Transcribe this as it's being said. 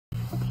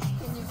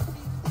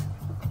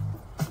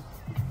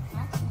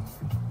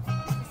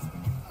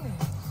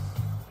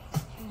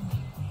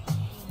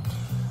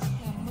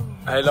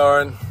Hey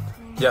Lauren.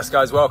 Yes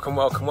guys, welcome,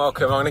 welcome,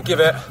 welcome. I'm going to give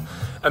it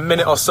a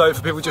minute or so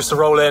for people just to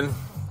roll in.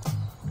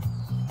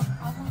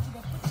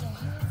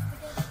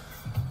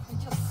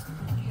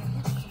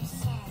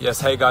 Yes,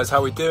 hey guys,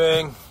 how we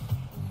doing?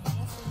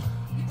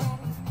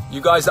 You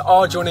guys that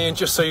are joining in,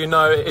 just so you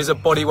know, it is a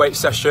body weight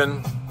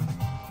session.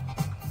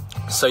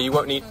 So you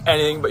won't need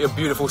anything but your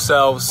beautiful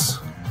selves.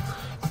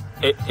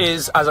 It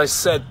is, as I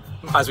said,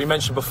 as we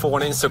mentioned before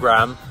on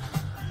Instagram,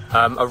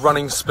 a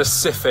running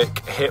specific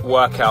HIIT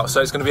workout. So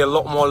it's going to be a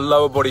lot more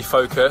lower body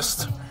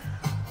focused,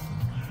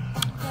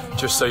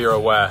 just so you're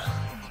aware.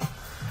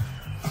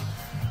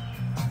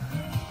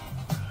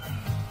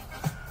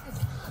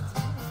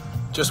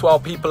 Just while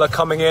people are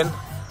coming in,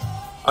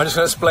 I'm just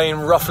going to explain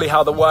roughly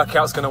how the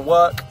workout's going to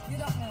work.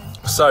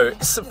 So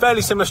it's a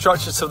fairly similar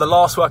structure to the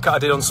last workout I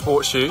did on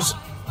sports shoes.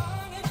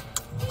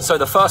 So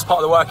the first part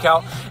of the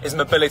workout is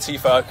mobility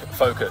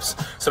focus.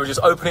 So we're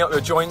just opening up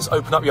your joints,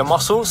 open up your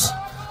muscles.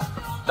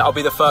 That'll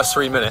be the first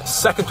 3 minutes.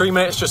 Second 3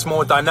 minutes, just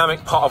more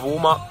dynamic part of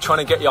warm-up, trying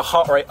to get your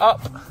heart rate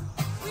up.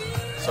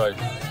 So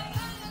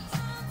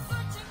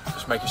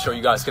just making sure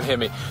you guys can hear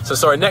me. So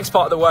sorry, next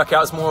part of the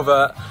workout is more of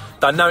a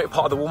dynamic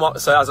part of the warm-up.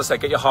 So as I said,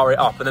 get your heart rate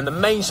up. And then the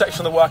main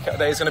section of the workout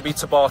today is going to be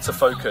Tabata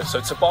focus.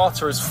 So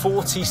Tabata is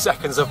 40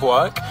 seconds of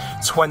work,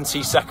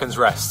 20 seconds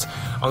rest.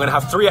 I'm going to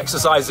have 3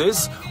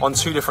 exercises on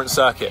 2 different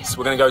circuits.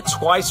 We're going to go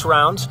twice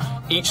round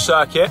each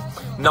circuit,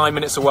 9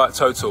 minutes of work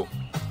total.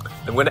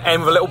 Then we're going to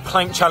end with a little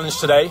plank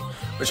challenge today,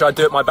 which I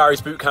do at my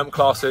Barry's Bootcamp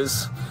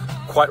classes,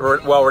 quite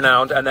well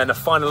renowned, and then a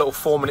final little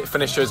 4-minute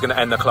finisher is going to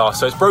end the class.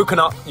 So it's broken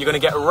up. You're going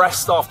to get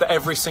rest after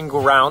every single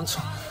round,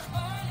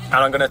 and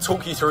I'm going to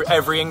talk you through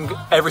every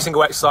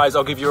single exercise.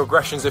 I'll give you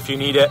regressions if you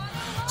need it,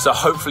 so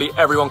hopefully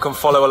everyone can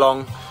follow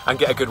along and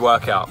get a good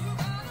workout.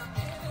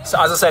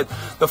 So as I said,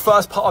 the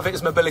first part of it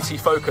is mobility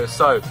focus.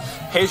 So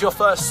here's your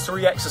first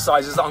 3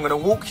 exercises that I'm going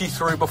to walk you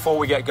through before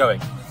we get going.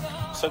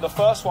 So the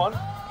first one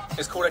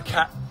is called a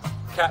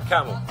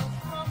cat-camel.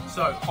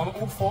 So on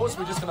all fours,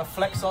 we're just going to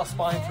flex our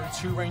spine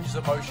through 2 ranges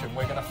of motion.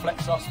 We're going to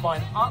flex our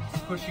spine up,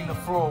 pushing the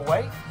floor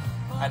away,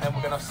 and then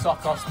we're going to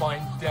suck our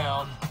spine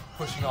down,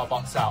 pushing our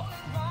butts out.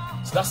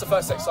 So that's the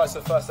first exercise for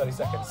the first 30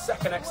 seconds.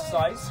 Second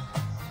exercise,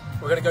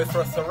 we're going to go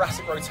through a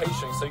thoracic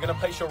rotation. So you're going to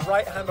place your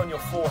right hand on your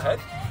forehead,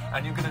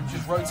 and you're going to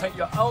just rotate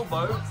your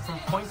elbow from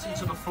pointing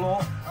to the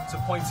floor to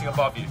pointing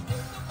above you.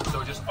 So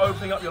we're just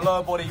opening up your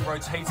lower body,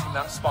 rotating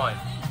that spine.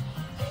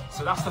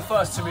 So that's the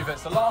first 2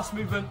 movements. The last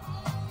movement,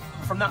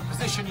 from that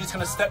position, you're just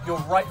going to step your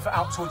right foot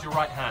out towards your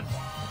right hand.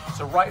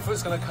 So right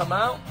foot's going to come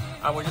out,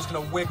 and we're just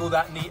going to wiggle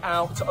that knee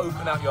out to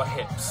open out your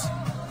hips.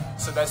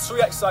 So there's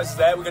 3 exercises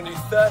there. We're going to do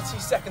 30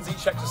 seconds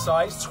each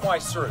exercise,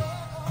 twice through.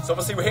 So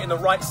obviously we're hitting the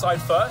right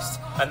side first,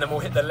 and then we'll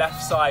hit the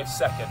left side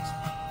second.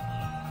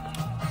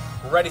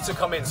 Ready to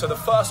come in. So the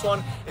first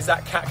one is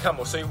that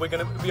cat-camel. So we're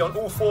going to be on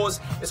all fours.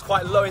 It's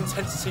quite low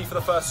intensity for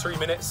the first 3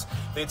 minutes.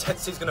 The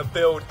intensity is going to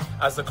build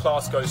as the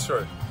class goes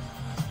through.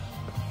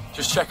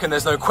 Just checking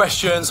there's no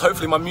questions.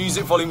 Hopefully my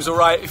music volume's all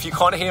right. If you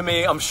can't hear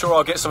me, I'm sure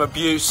I'll get some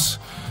abuse.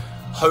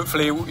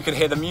 Hopefully you can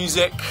hear the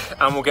music,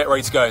 and we'll get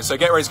ready to go. So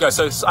get ready to go.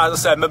 So as I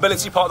said,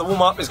 mobility part of the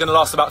warm-up is going to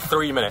last about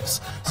 3 minutes.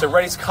 So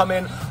ready to come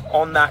in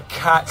on that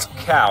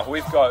cat-cow.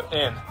 We've got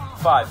in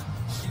 5,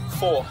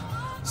 4,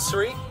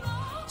 3,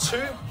 2,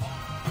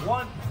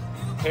 1.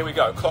 Here we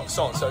go. Clock's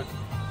on. So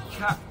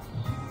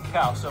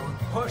cat-cow. So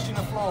we're pushing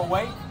the floor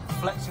away,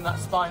 flexing that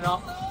spine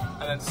up,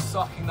 and then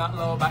sucking that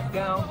lower back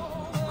down,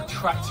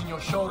 retracting your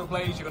shoulder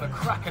blades. You're going to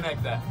crack an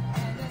egg there.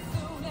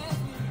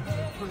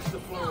 Push the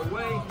floor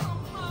away.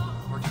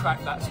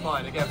 Retract that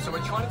spine again. So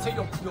we're trying to take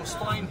your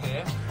spine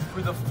here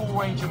through the full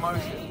range of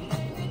motion.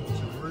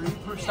 So really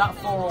push that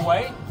floor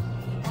away,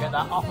 get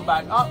that upper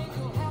back up,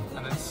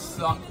 and then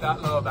suck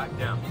that lower back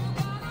down.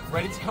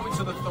 Ready to come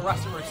into the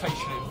thoracic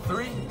rotation in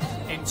 3,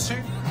 in 2,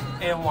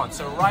 in 1.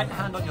 So right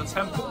hand on your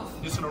temple,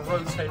 you're just going to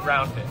rotate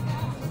round here.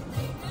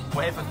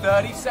 We're here for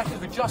 30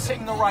 seconds. We're just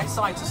hitting the right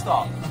side to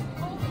start.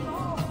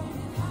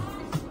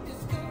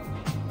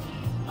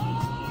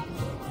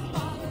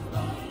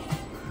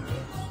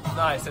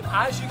 Nice, and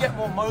as you get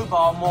more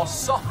mobile, more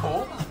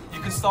supple, you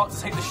can start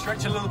to take the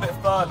stretch a little bit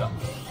further.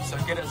 So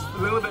get it a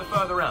little bit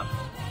further around.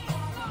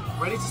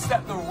 Ready to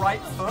step the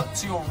right foot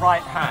to your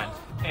right hand.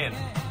 In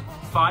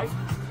 5,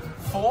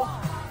 4,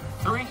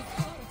 3,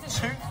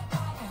 2,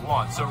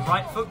 1. So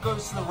right foot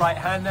goes to the right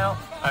hand now,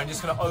 and I'm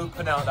just going to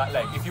open out that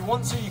leg. If you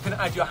want to, you can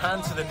add your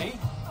hand to the knee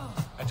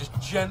and just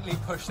gently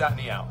push that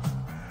knee out.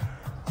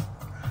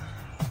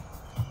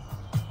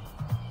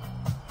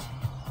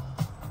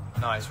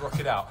 Nice, rock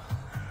it out.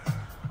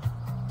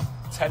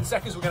 10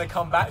 seconds, we're going to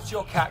come back to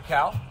your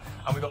cat-cow,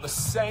 and we've got the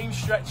same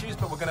stretches,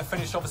 but we're going to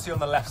finish obviously on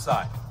the left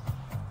side.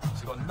 So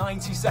we've got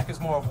 90 seconds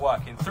more of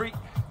work in 3,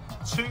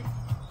 2,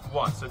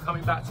 1. So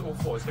coming back to all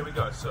fours, here we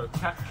go. So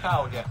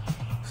cat-cow again.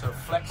 So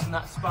flexing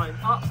that spine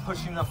up,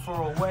 pushing the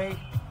floor away,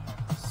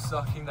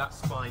 sucking that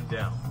spine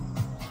down.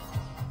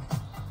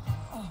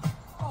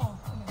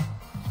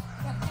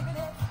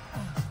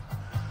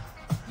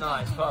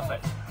 Nice,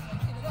 perfect.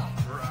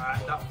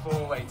 Right, that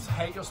floor away.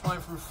 Take your spine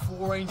through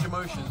full range of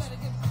motions.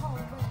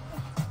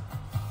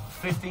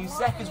 15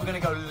 seconds, we're going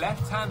to go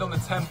left hand on the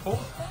temple,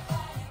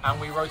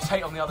 and we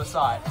rotate on the other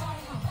side.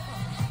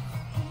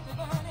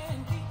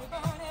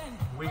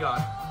 We go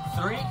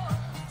 3,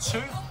 2,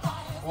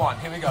 1.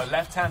 Here we go.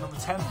 Left hand on the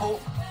temple,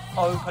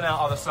 open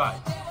out other side.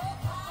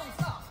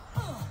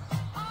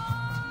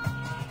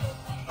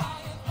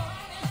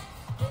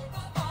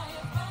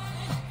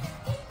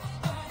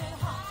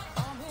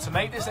 To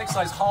make this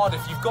exercise harder,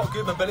 if you've got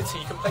good mobility,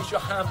 you can place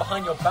your hand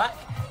behind your back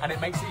and it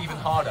makes it even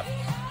harder.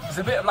 It's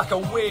a bit of like a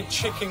weird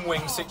chicken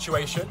wing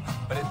situation,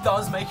 but it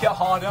does make it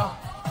harder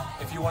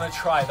if you want to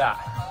try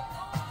that.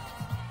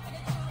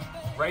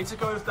 Ready to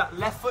go with that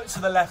left foot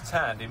to the left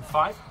hand in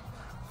 5,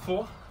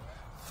 4,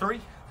 3,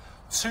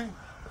 2,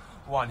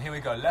 1. Here we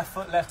go. Left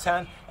foot, left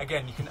hand.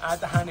 Again, you can add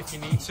the hand if you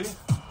need to.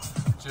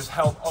 Just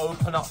help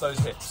open up those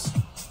hips.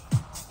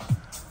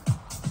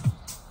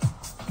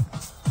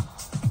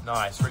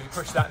 Nice. Really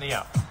push that knee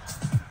out.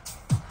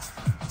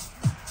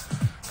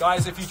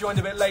 Guys, if you joined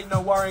a bit late,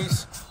 no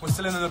worries. We're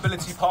still in the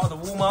mobility part of the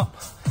warm-up.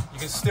 You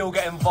can still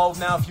get involved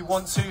now if you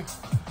want to.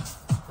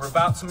 We're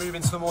about to move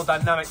into the more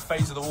dynamic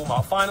phase of the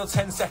warm-up. Final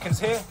 10 seconds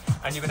here,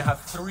 and you're going to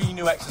have 3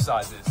 new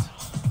exercises.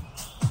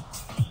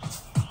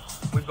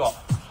 We've got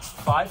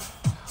 5,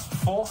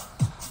 4,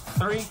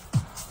 3,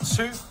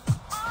 2,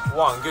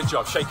 1. Good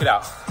job. Shake it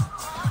out.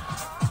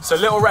 So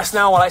little rest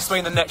now while I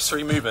explain the next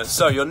 3 movements.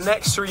 So your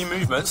next 3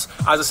 movements,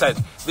 as I said,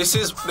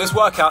 this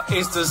workout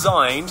is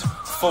designed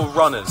for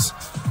runners.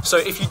 So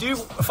if you do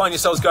find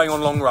yourselves going on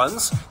long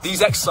runs,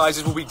 these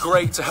exercises will be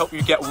great to help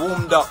you get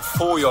warmed up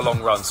for your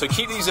long run. So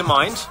keep these in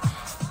mind.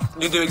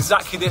 You do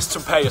exactly this to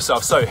prepare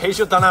yourself. So here's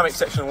your dynamic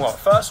section.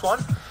 First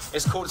one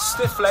is called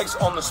stiff legs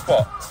on the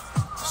spot.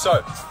 So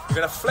you're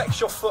going to flex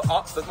your foot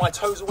up, but my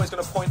toes are always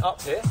going to point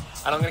up here,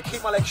 and I'm going to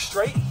keep my legs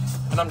straight,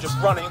 and I'm just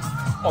running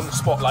on the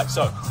spot like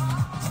so.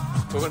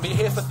 We're going to be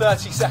here for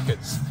 30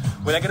 seconds.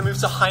 We're then going to move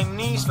to high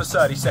knees for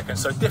 30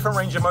 seconds, so different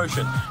range of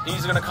motion.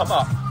 Knees are going to come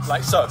up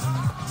like so.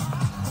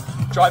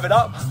 Drive it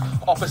up,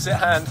 opposite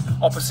hand,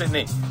 opposite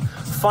knee.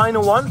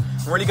 Final one,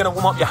 we're really going to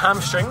warm up your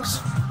hamstrings.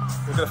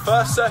 We're going to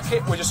first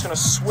circuit, we're just going to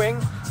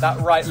swing that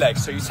right leg.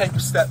 So you take a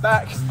step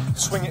back,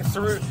 swing it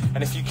through,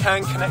 and if you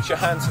can, connect your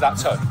hand to that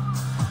toe.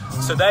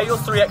 So there are your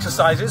 3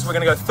 exercises. We're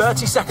going to go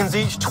 30 seconds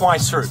each,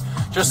 twice through,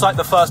 just like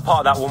the first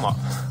part of that warm-up.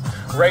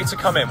 Ready to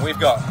come in. We've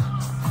got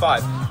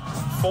 5,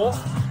 4,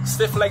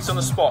 stiff legs on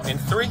the spot in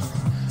 3,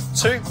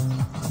 2,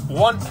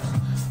 1.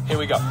 Here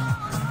we go.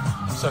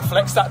 So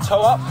flex that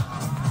toe up,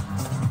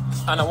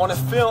 and I want to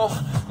feel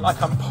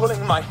like I'm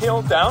pulling my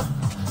heel down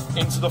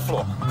into the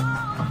floor.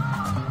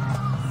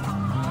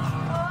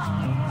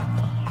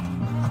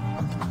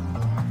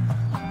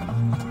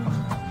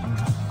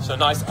 So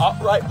nice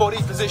upright body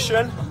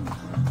position,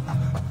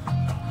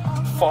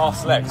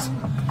 fast legs.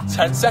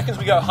 10 seconds,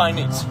 we go high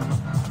knees.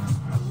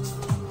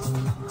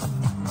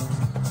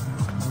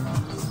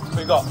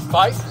 We got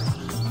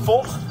 5,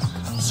 4,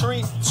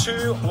 3,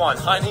 2, 1.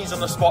 High knees on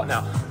the spot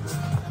now.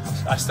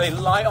 I stay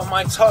light on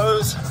my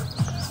toes,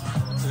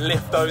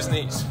 lift those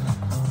knees.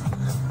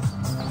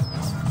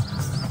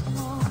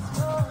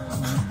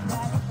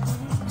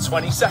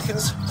 20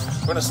 seconds,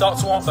 we're going to start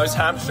to warm up those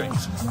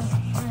hamstrings.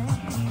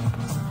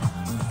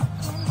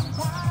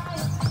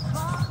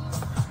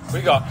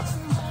 We got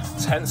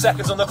 10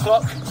 seconds on the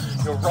clock.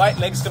 Your right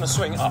leg's going to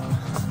swing up.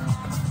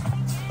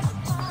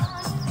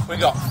 We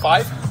got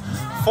 5,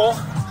 4,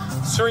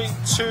 3,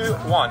 2,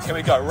 1. Here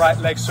we go. Right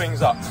leg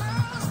swings up.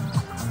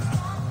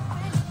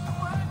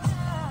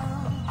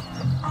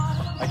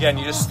 Again,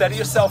 you just steady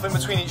yourself in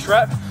between each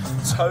rep.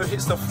 Toe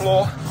hits the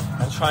floor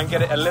and try and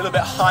get it a little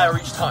bit higher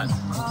each time.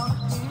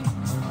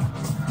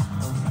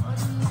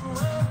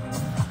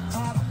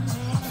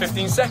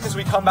 15 seconds,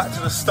 we come back to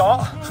the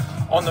start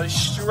on those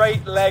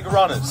straight leg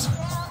runners.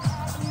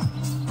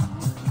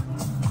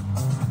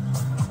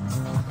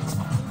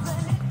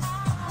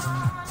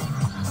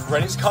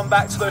 Ready to come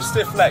back to those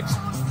stiff legs.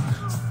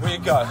 We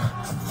go.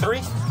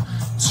 3,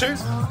 2,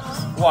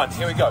 1.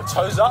 Here we go.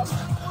 Toes up,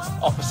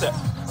 opposite.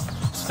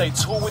 Stay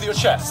tall with your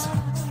chest.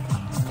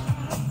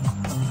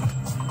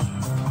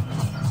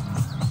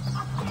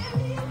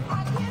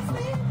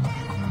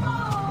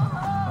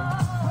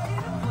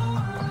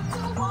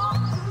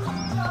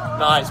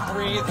 Nice,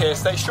 breathe here,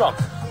 stay strong.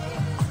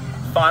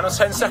 Final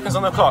 10 seconds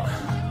on the clock.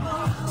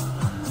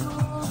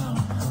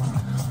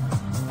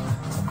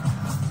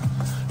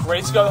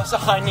 Ready to go, that's the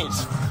high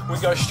knees. We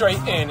go straight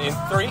in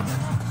 3,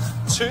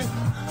 2,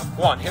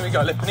 1. Here we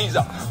go, lift the knees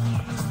up.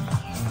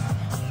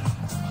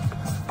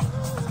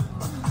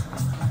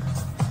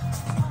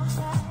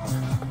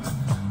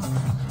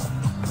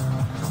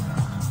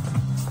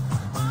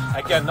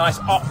 Again, nice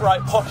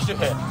upright posture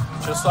here,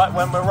 just like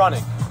when we're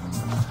running.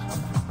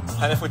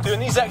 And if we're doing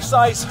these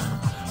exercises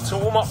to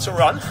warm up to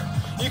run,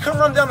 you can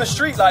run down the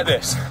street like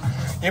this.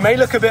 You may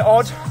look a bit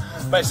odd,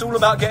 but it's all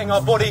about getting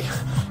our body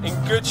in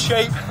good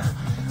shape.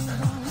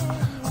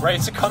 Ready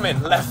to come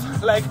in,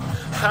 left leg,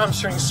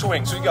 hamstring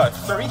swing. So we go,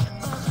 3,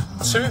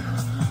 2,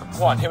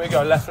 1. Here we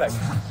go, left leg.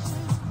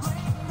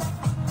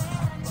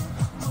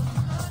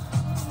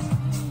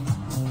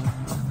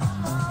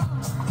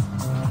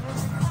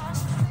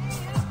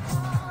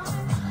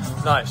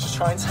 Nice, just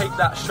try and take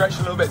that stretch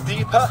a little bit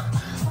deeper.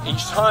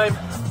 Each time,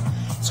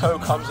 toe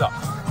comes up.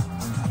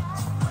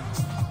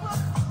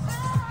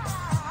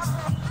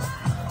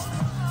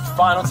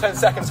 Final 10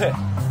 seconds here.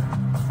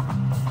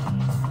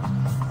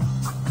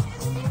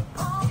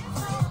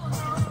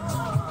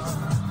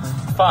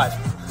 5,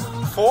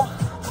 4,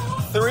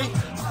 3,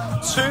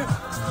 2,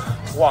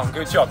 1.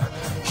 Good job.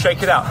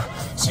 Shake it out.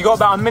 So you got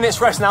about a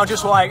minute's rest now,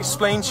 just while I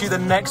explain to you the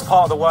next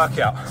part of the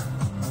workout.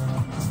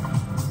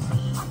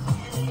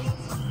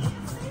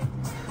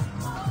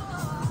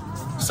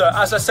 So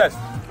as I said,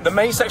 the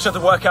main section of the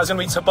workout is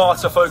going to be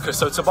Tabata focus.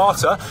 So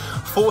Tabata,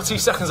 40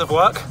 seconds of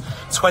work,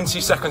 20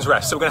 seconds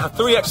rest. So we're going to have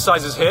 3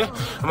 exercises here,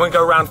 and we're going to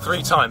go around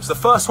 3 times. The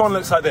first one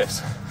looks like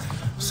this.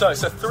 So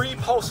it's a 3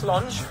 pulse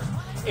lunge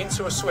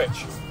into a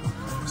switch.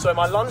 So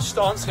my lunge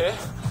stance here,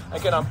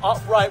 again, I'm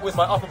upright with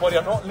my upper body.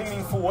 I'm not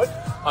leaning forward,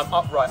 I'm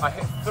upright. I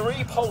hit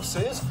 3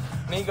 pulses,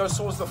 knee goes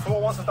towards the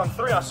floor. Once I've done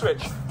 3, I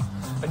switch.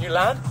 And you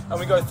land, and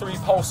we go 3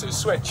 pulses,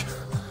 switch.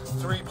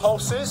 3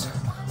 pulses,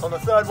 on the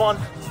 3rd one,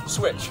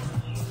 switch.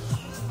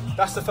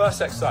 That's the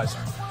first exercise.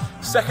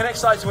 Second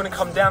exercise, you're gonna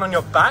come down on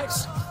your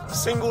backs,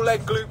 single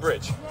leg glute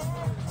bridge.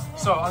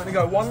 So I'm gonna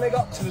go 1 leg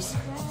up to the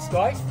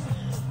sky,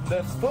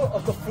 the foot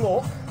of the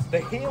floor,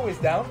 the heel is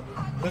down,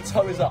 the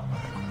toe is up.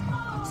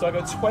 So I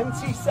go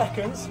 20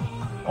 seconds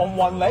on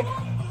 1 leg,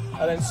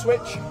 and then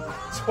switch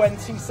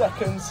 20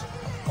 seconds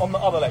on the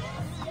other leg.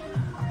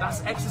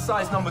 That's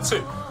exercise number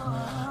 2.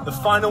 The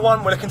final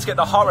one, we're looking to get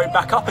the heart rate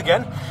back up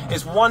again,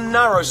 is 1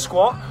 narrow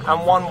squat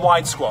and 1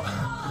 wide squat.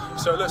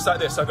 So it looks like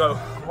this. I go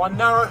 1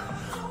 narrow,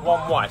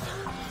 1 wide.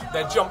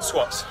 Then jump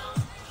squats.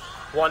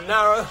 1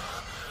 narrow,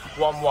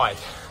 1 wide.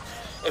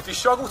 If you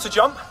struggle to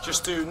jump,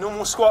 just do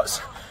normal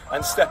squats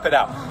and step it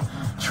out.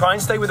 Try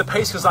and stay with the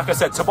pace, because like I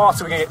said,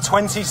 Tabata, we're gonna get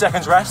 20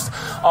 seconds rest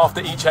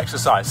after each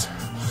exercise.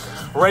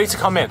 Ready to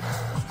come in.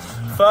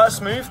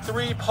 First move,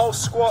 3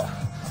 pulse squat,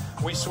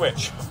 we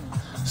switch.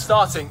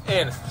 Starting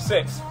in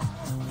 6,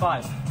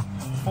 5,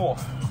 4,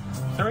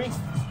 3,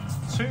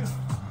 2,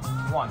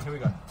 1. Here we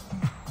go.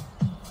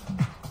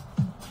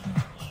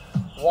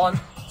 1,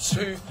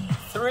 2,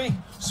 3,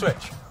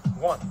 switch.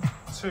 1,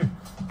 2,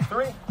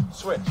 3,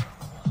 switch.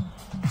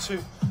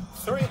 2,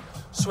 3,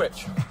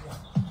 switch. 1,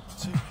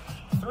 2,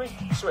 3,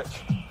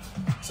 switch.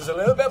 So there's a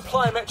little bit of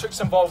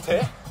plyometrics involved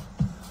here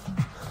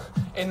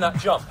in that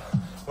jump.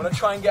 We're gonna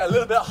try and get a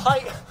little bit of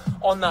height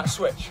on that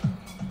switch.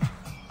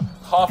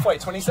 Halfway,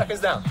 20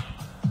 seconds down.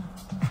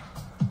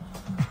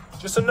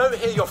 Just a note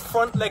here, your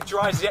front leg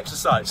drives the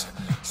exercise.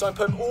 So I'm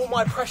putting all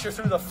my pressure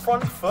through the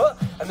front foot,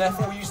 and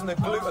therefore we're using the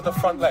glute of the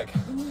front leg.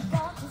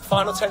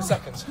 Final 10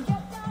 seconds.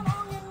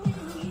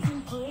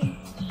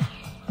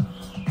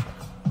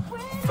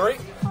 3,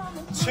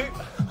 2,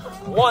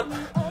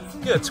 1.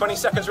 Good, 20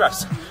 seconds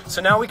rest.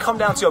 So now we come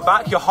down to your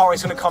back, your heart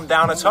rate's gonna come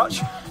down a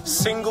touch.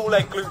 Single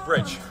leg glute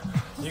bridge.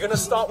 You're gonna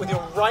start with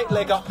your right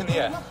leg up in the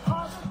air.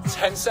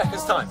 10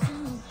 seconds time.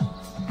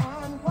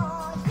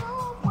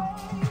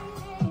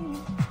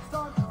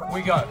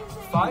 We go.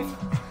 5,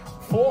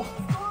 4,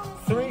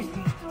 3,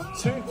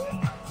 2,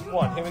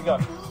 1. Here we go.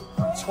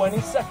 20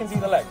 seconds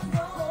either leg.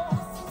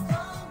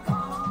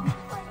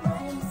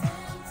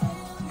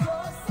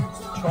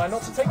 Try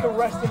not to take a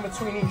rest in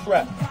between each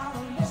rep.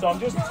 So I'm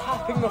just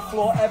tapping the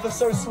floor ever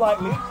so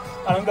slightly,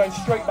 and I'm going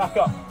straight back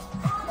up.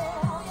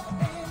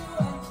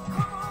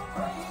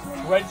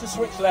 Ready to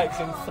switch legs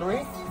in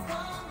 3,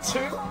 2,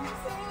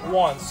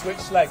 1.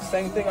 Switch legs.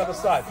 Same thing other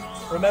side.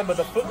 Remember,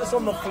 the foot that's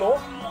on the floor,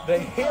 the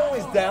heel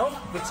is down,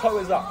 the toe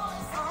is up.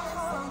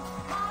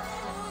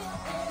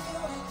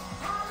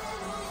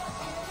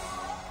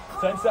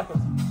 Ten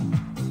seconds.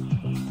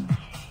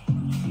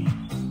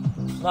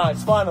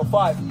 Nice. Final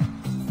 5,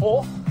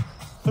 4,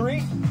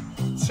 3,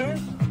 2,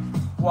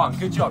 1.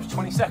 Good job.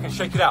 20 seconds.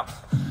 Shake it out.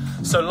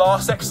 So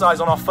last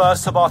exercise on our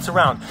first Tabata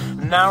round.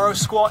 Narrow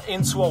squat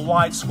into a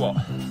wide squat.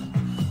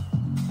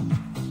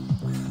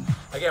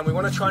 Again, we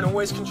want to try and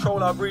always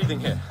control our breathing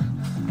here.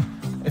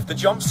 If the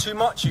jump's too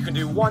much, you can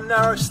do 1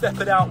 narrow, step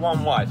it out,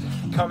 1 wide.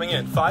 Coming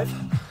in. 5,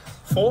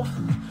 4,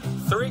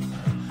 3,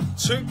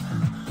 2,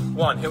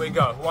 1. Here we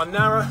go. 1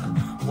 narrow,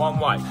 1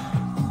 wide.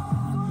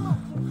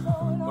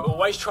 But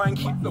always try and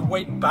keep the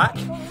weight back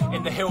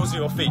in the heels of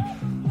your feet.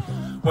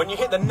 When you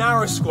hit the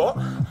narrow squat,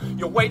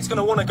 your weight's going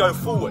to want to go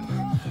forward.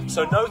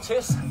 So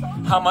notice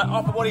how my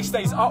upper body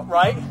stays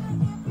upright.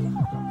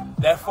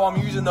 Therefore,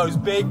 I'm using those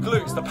big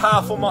glutes, the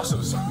powerful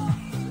muscles.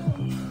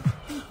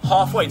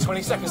 Halfway,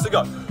 20 seconds to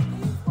go.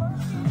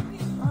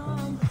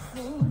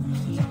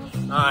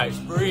 Nice,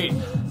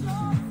 breathe.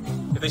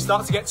 If they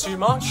start to get too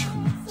much,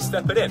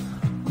 step it in.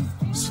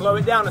 Slow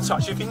it down a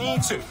touch if you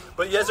need to,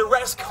 but there's a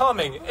rest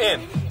coming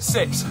in.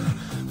 6,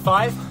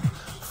 5,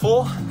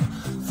 4,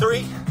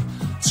 3,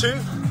 2,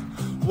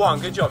 1.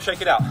 Good job,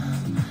 shake it out.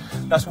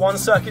 That's 1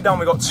 circuit done.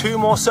 We've got 2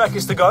 more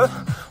circuits to go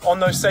on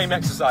those same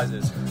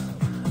exercises.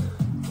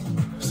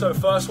 So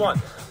first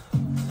one,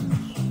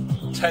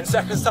 10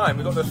 seconds time.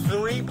 We've got the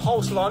 3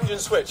 pulse lunge and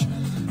switch.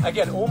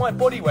 Again, all my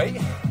body weight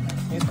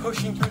is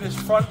pushing through this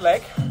front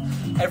leg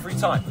every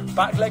time.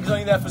 Back leg's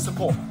only there for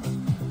support.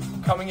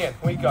 Coming in,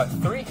 we go.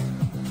 3,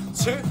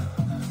 2,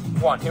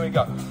 1. Here we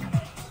go.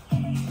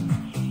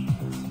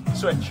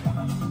 Switch.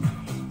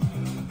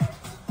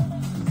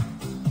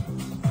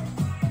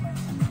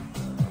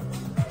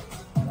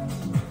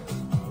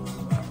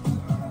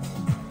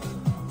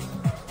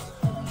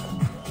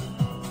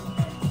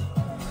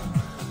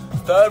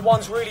 Third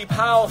one's really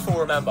powerful,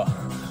 remember.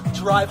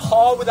 Drive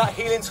hard with that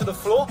heel into the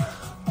floor.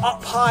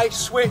 Up high,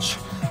 switch,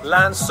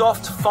 land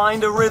soft,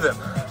 find a rhythm.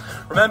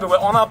 Remember, we're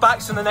on our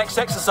backs in the next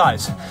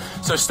exercise.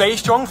 So stay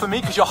strong for me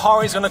because your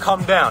heart is going to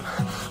come down.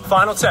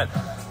 Final 10.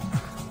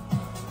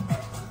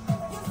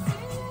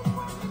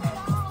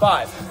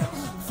 5,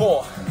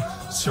 4,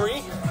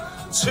 3,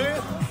 2,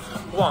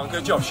 1.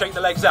 Good job. Shake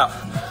the legs out.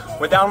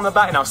 We're down on the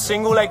back now.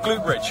 Single leg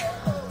glute bridge.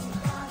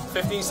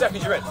 15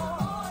 seconds, you're in.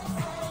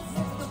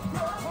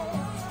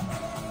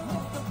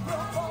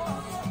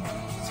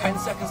 10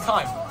 seconds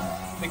time.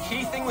 The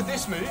key thing with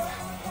this move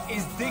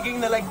is digging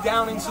the leg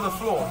down into the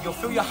floor. You'll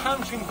feel your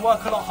hamstrings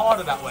work a lot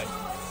harder that way.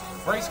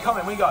 Race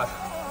coming, we go.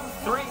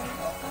 3,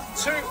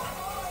 2,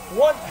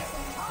 1.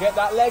 Get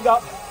that leg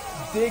up,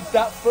 dig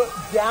that foot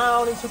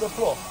down into the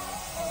floor.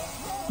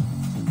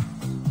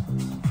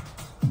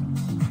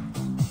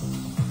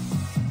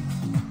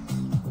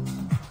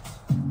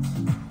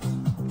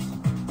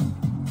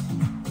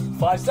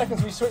 Five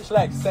seconds, we switch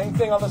legs. Same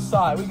thing other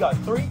side. We go.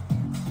 3,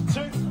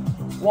 2,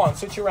 1.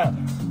 Switch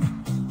around.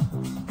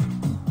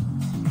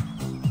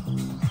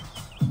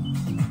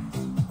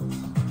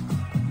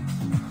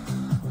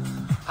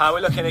 How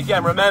we're looking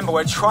again, remember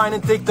we're trying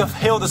to dig the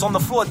heel that's on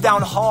the floor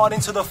down hard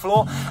into the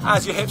floor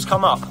as your hips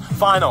come up.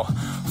 Final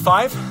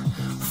 5,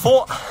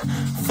 4,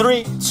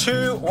 3,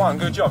 2, 1.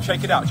 Good job,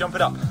 shake it out, jump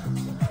it up.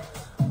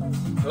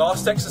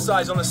 Last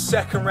exercise on the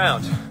second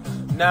round.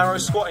 Narrow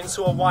squat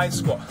into a wide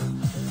squat.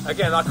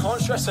 Again, I can't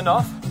stress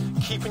enough,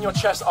 keeping your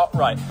chest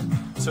upright.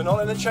 So not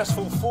letting the chest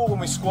fall forward when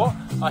we squat.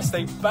 I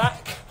stay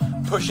back,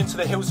 push into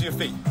the heels of your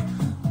feet.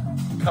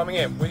 Coming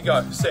in, we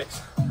go.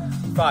 6,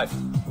 5,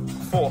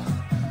 4,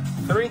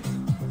 3,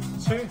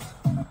 2,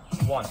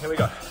 1. Here we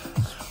go.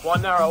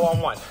 One narrow,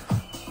 one wide.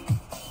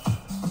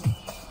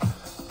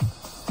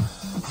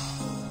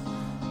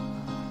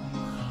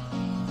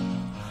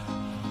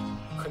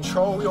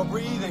 Control your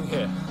breathing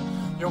here.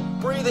 Your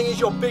breathing is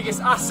your biggest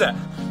asset,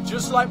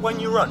 just like when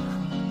you run.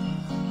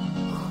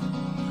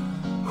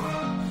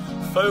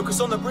 Focus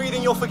on the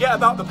breathing, you'll forget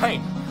about the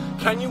pain.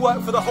 Can you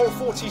work for the whole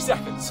 40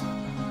 seconds?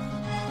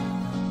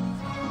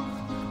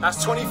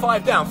 That's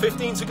 25 down,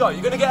 15 to go.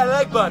 You're gonna get a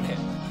leg burn here.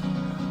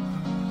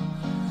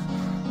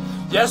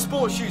 Yeah,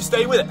 sports shoes,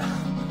 stay with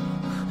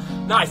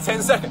it. Nice,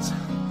 10 seconds.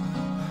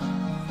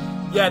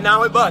 Yeah,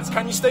 now it burns.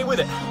 Can you stay with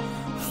it?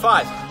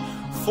 5,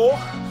 4,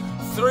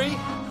 3,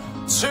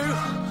 2,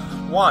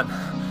 1.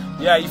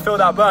 Yeah, you feel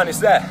that burn, it's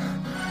there.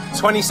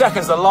 20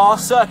 seconds, the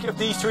last circuit of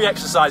these 3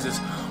 exercises.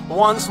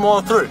 Once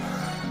more through.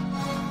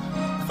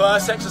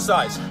 First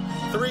exercise,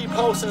 3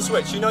 pulse and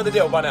switch. You know the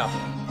deal by now.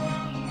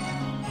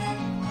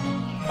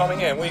 Coming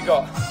in, we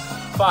got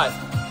 5,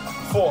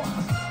 4,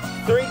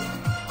 3,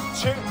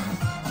 2,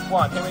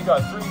 1. Here we go,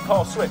 3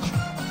 pulse switch.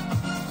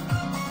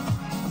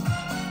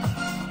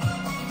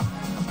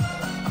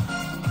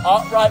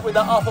 Upright with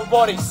the upper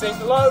body, sink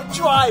low,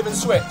 drive and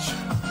switch.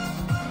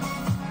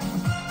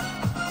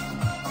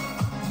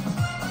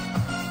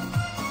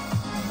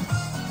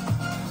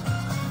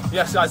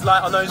 Yes guys,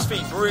 light on those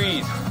feet,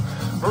 breathe.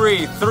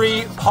 Breathe,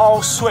 3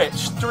 pulse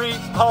switch, 3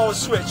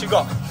 pulse switch. You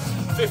got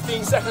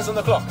 15 seconds on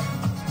the clock.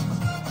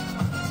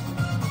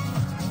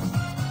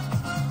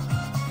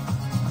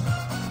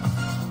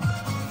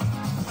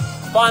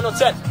 Final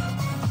 10.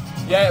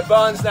 Yeah, it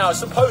burns now. It's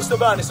supposed to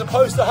burn. It's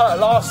supposed to hurt.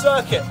 Last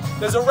circuit.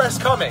 There's a rest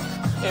coming.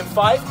 In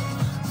 5,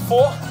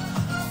 4,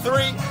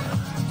 3,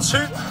 2,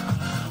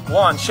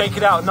 1. Shake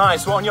it out.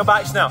 Nice. We're on your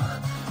backs now.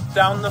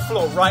 Down the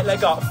floor. Right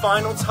leg up.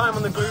 Final time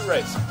on the glute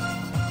raise.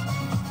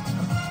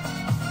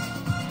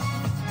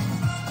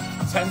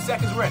 10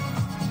 seconds, we're in.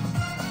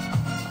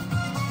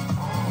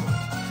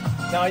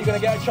 Now you're going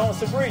to get a chance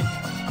to breathe.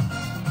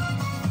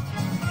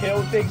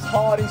 Heel digs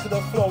hard into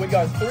the floor. We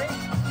go 3,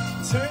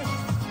 2,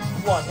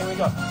 1. Here we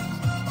go.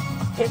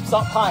 Hips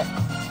up high.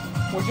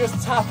 We're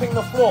just tapping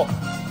the floor.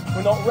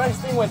 We're not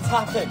resting, we're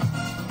tapping.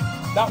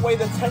 That way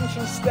the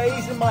tension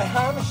stays in my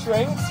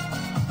hamstrings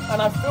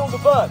and I feel the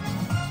burn.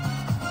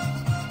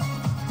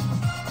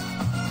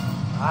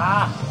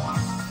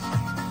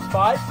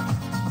 5,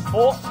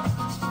 4,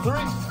 3,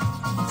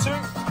 2,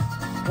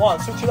 1.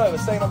 Switch it over,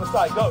 same other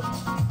side, go.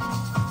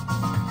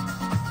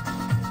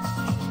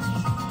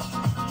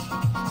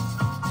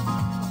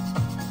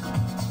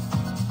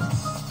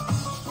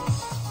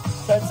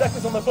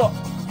 Seconds on the clock.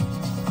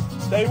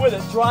 Stay with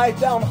it. Drive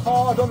down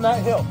hard on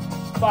that hill.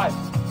 5,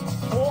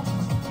 4,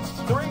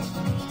 3,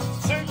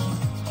 2,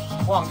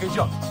 1. Good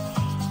job.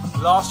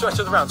 Last stretch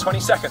of the round. 20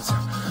 seconds.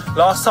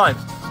 Last time.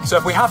 So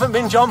if we haven't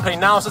been jumping,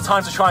 now's the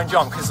time to try and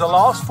jump, because the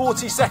last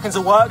 40 seconds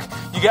of work,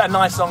 you get a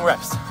nice long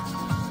rest.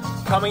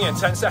 Coming in.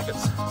 10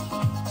 seconds.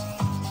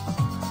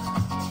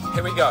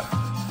 Here we go.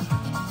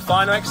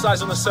 Final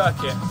exercise on the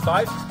circuit.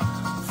 5,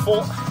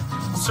 4,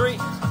 3,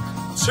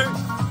 2,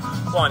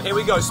 1. Here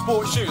we go,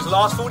 sports shoes.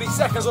 Last 40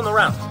 seconds on the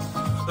round.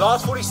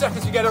 Last 40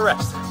 seconds, you get a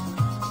rest.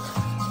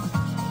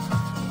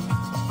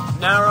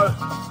 Narrow,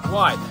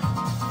 wide.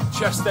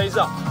 Chest stays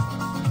up.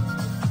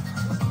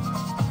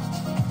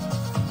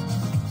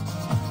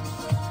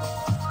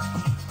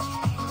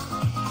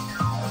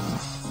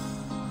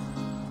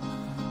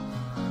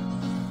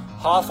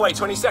 Halfway,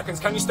 20 seconds.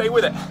 Can you stay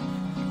with it?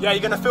 Yeah,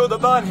 you're gonna feel the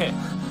burn here.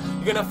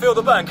 You're gonna feel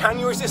the burn. Can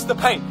you resist the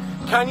pain?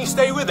 Can you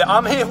stay with it?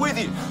 I'm here with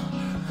you.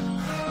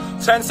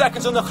 10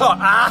 seconds on the clock.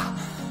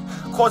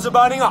 Quads are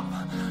burning up.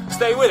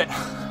 Stay with it.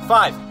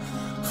 5,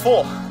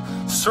 4,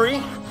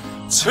 3,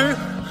 2,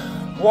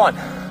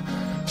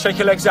 1. Shake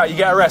your legs out, you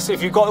get a rest.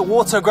 If you've got the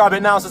water, grab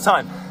it, now's the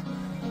time.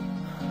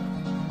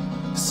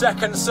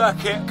 Second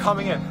circuit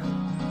coming in.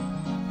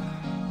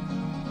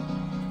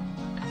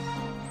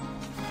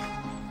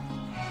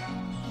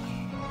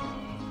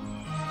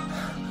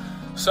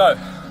 So,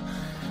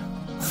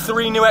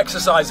 3 new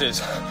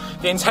exercises.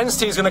 The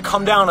intensity is going to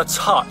come down a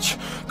touch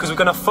because we're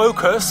going to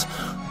focus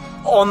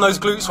on those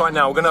glutes right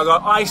now. We're going to go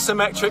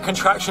isometric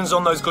contractions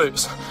on those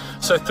glutes.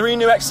 So 3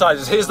 new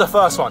exercises. Here's the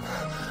first one.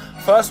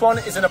 First one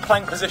is in a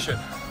plank position.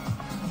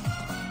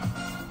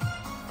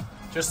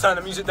 Just turn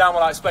the music down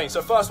while I explain.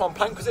 So first one,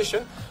 plank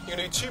position. You're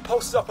going to do 2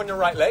 pulses up on your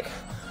right leg,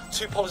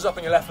 2 pulses up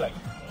on your left leg.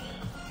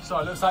 So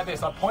it looks like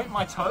this. I point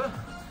my toe.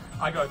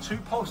 I go 2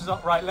 pulses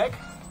up right leg,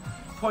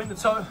 point the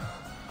toe,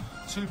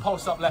 2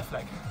 pulses up left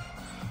leg.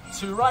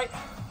 2 right,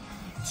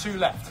 2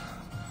 left.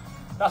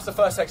 That's the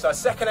first exercise.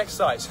 Second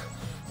exercise,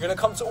 you're going to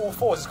come to all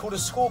fours. It's called a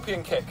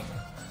scorpion kick.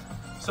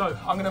 So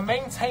I'm going to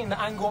maintain the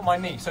angle at my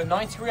knee. So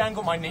 90-degree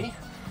angle at my knee,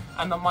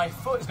 and then my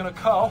foot is going to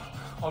curl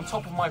on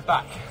top of my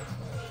back.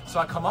 So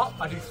I come up,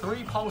 I do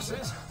 3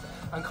 pulses,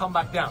 and come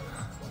back down.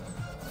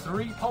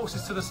 3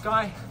 pulses to the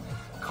sky,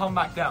 come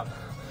back down.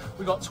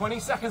 We've got 20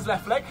 seconds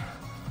left leg,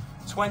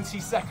 20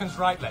 seconds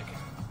right leg.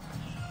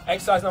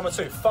 Exercise number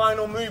 2,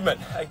 final movement.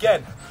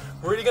 Again,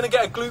 we're really going to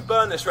get a glute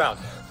burn this round.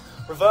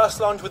 Reverse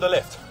lunge with a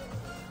lift.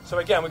 So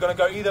again, we're going to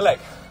go either leg.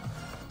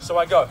 So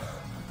I go,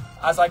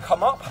 as I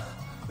come up,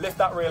 lift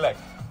that rear leg.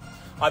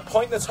 I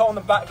point the toe on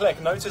the back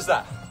leg, notice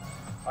that.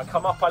 I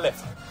come up, I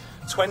lift.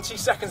 20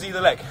 seconds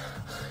either leg.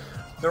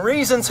 The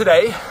reason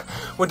today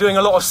we're doing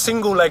a lot of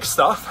single leg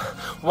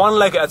stuff, 1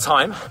 leg at a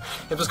time,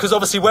 is because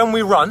obviously when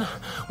we run,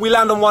 we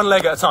land on 1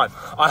 leg at a time,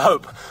 I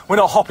hope. We're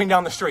not hopping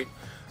down the street.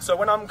 So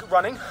when I'm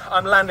running,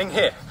 I'm landing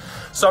here.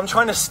 So I'm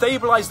trying to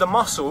stabilize the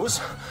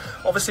muscles.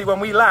 Obviously when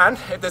we land,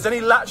 if there's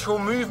any lateral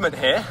movement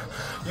here,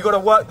 you've got to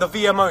work the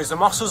VMOs, the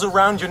muscles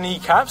around your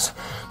kneecaps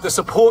that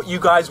support you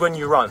guys when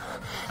you run.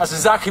 That's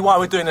exactly why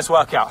we're doing this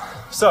workout.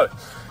 So,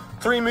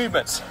 3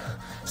 movements,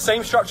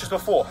 same structure as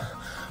before.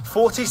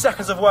 40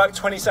 seconds of work,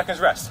 20 seconds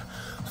rest.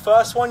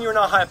 First one, you're in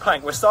our high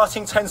plank. We're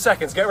starting 10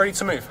 seconds, get ready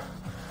to move.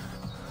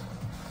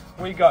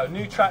 We go,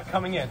 new track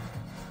coming in.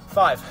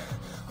 5,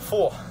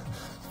 4,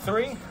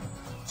 3,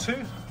 2,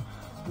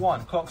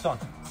 1, clock's on.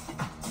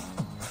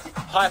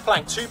 High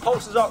plank, 2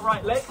 pulses up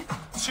right leg,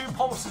 2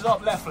 pulses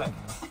up left leg.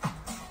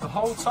 The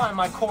whole time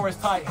my core is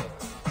tight here.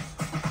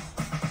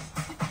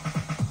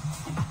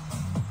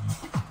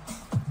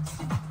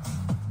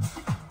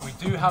 We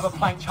do have a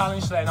plank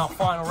challenge today in our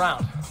final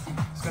round.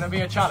 It's going to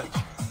be a challenge.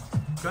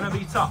 It's going to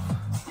be tough.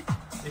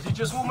 This is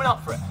just warming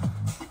up for it.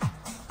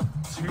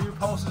 2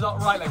 pulses up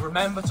right leg.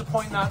 Remember to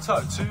point that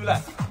toe. 2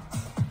 left.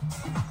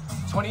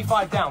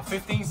 25 down.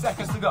 15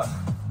 seconds to go.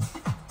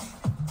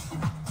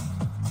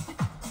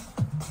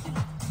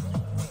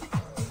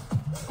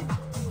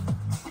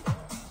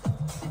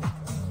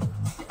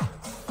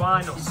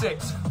 Final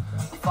 6,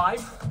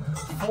 5,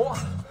 4,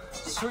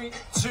 3,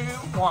 2,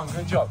 1.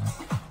 Good job.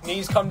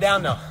 Knees come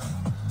down now.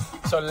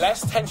 So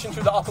less tension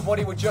through the upper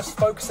body. We're just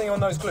focusing on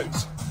those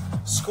glutes.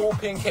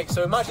 Scorpion kick.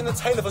 So imagine the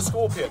tail of a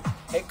scorpion.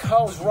 It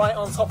curls right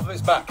on top of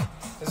its back.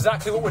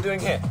 Exactly what we're doing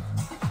here.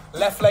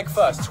 Left leg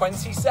first.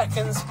 20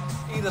 seconds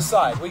either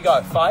side. We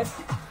go. 5,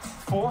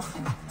 4,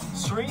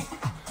 3,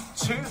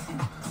 2,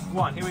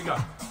 1. Here we go.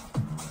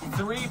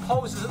 3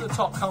 pulses at the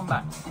top. Come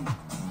back.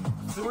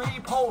 3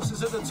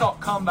 pulses at the top,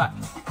 come back.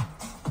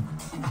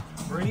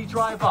 Really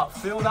drive up,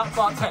 feel that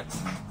butt tense.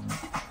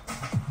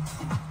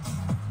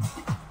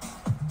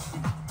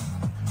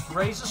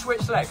 Raise the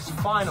switch legs.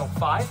 Final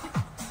 5,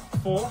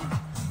 4,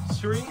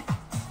 3,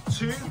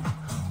 2,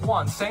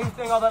 1. Same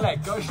thing, other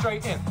leg, go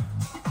straight in.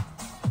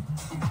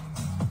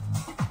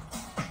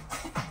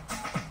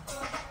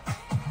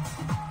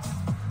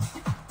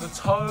 The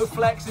toe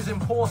flex is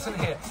important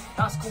here.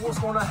 That's what's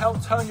going to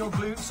help turn your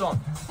glutes on.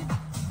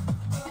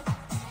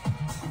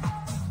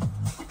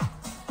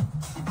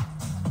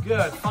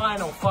 Good,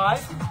 final 5,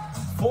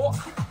 4,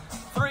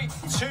 3,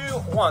 2,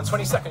 1.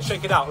 20 seconds,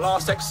 shake it out.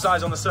 Last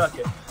exercise on the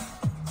circuit.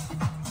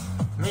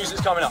 Music's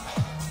coming up.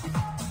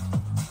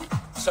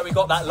 So we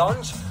got that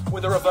lunge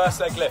with a reverse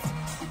leg lift.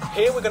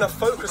 Here we're gonna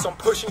focus on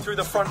pushing through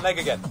the front leg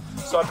again.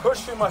 So I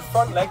push through my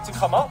front leg to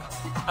come up,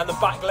 and the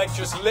back leg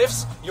just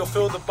lifts. You'll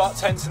feel the butt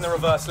tense in the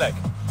reverse leg.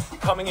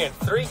 Coming in,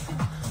 3,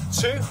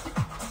 2,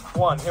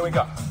 1, here we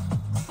go.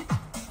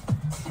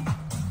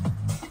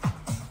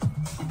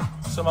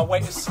 So my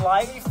weight is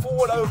slightly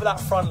forward over that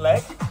front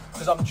leg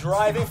because I'm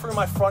driving through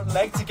my front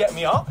leg to get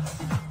me up.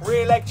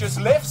 Rear leg just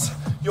lifts.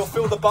 You'll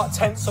feel the butt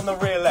tense on the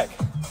rear leg.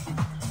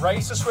 Ready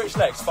to switch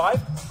legs.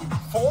 5,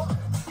 4,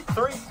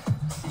 3,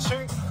 2,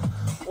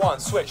 1.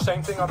 Switch.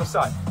 Same thing other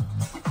side.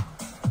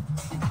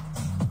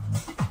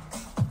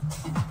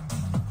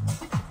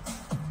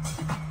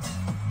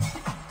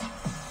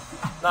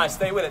 Nice.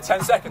 Stay with it.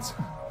 10 seconds.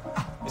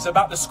 It's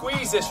about the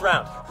squeeze this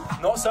round,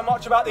 not so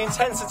much about the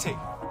intensity.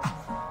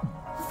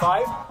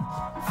 5,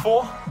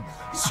 4,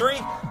 3,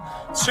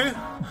 2,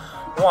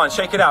 1.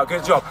 Shake it out.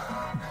 Good job.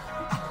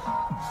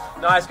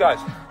 Nice, guys.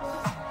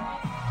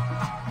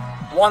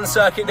 1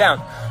 circuit down.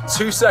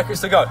 2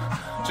 circuits to go.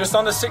 Just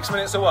under 6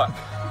 minutes of work.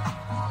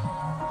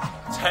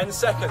 10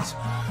 seconds.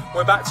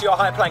 We're back to your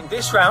high plank.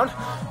 This round,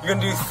 you're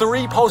going to do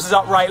 3 pulses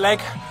up right leg,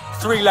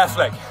 3 left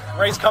leg.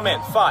 Ready to come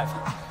in. 5,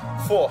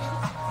 4,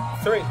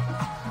 3,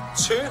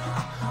 2,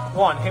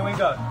 1. Here we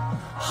go.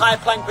 High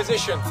plank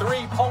position.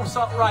 3 pulse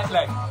up right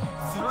leg,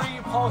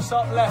 3 pulse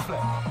up left leg.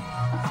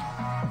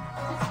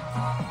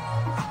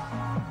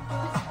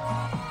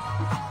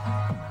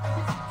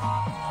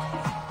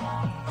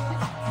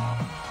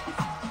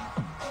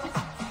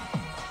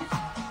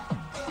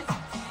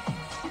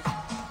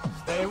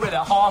 Stay with it.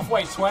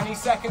 Halfway. 20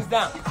 seconds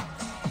down.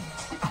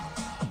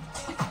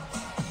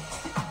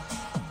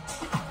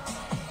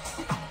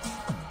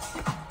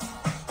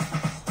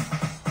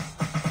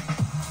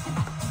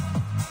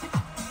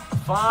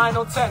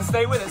 Final 10,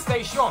 stay with it,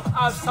 stay strong,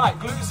 abs tight,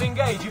 glutes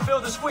engaged, you feel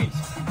the squeeze.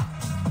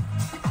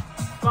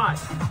 5,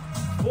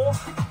 4,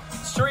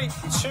 3,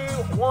 2,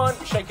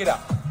 1, shake it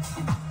out.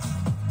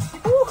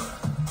 Woo.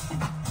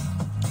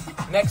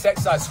 Next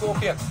exercise,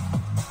 scorpion.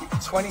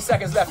 20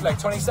 seconds left leg,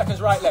 20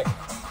 seconds right leg.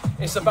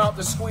 It's about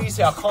the squeeze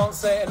here, I can't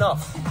say it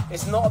enough.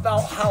 It's not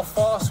about how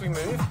fast we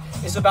move,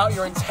 it's about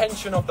your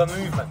intention of the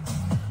movement.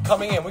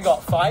 Coming in, we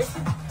got 5,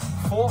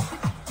 4,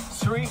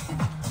 3,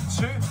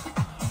 2,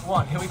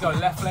 1. Here we go.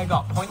 Left leg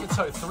up. Point your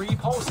toe. 3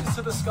 pulses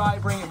to the sky.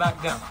 Bring it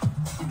back down.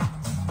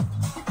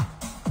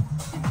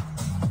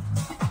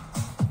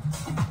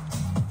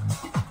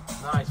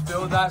 Nice.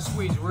 Feel that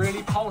squeeze.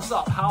 Really pulse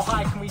up. How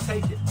high can we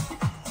take it?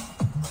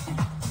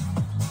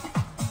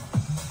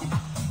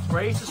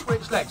 Ready to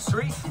switch legs.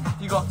 3.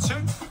 You got 2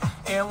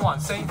 and 1.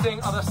 Same thing.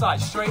 Other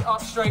side. Straight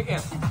up. Straight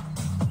in.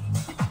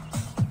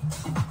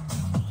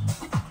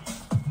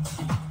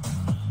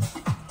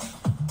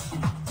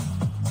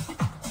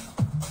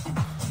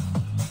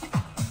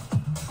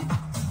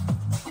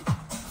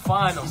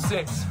 Final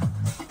 6,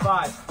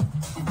 5,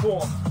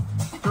 4,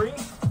 3, 2,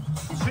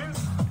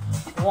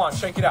 1.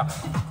 Shake it out.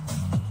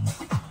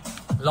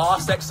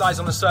 Last exercise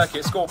on the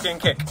circuit, scorpion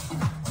kick.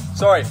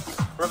 Sorry,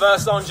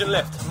 reverse lunge and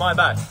lift. My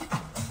bad.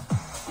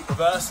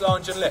 Reverse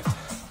lunge and lift.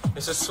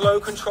 It's a slow,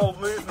 controlled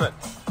movement,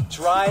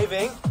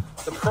 driving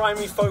the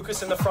primary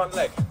focus in the front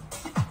leg.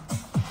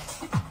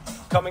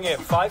 Coming in.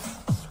 5,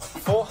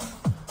 4,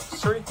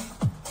 3,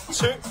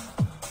 2,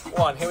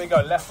 1. Here we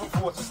go. Left foot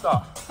forward to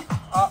start.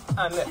 Up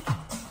and lift.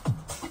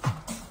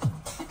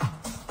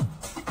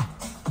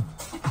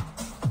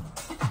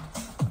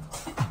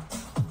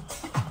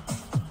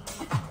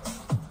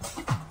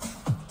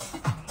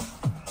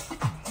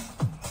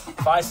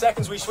 Five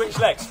seconds, we switch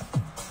legs.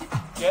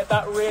 Get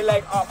that rear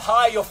leg up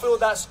high, you'll feel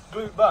that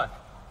glute burn.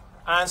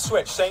 And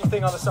switch, same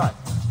thing other side.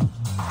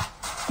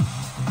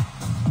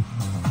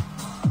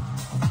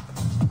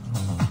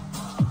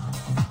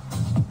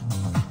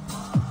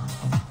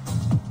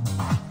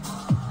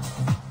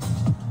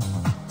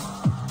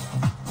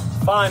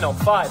 Final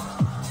 5,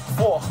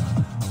 4,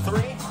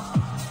 3,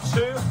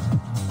 2,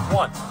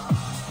 1.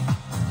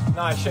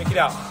 Nice, shake it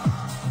out.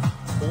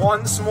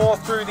 Once more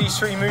through these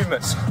 3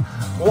 movements.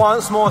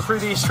 Once more through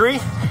these 3,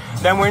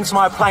 then we're into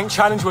my plank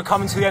challenge. We're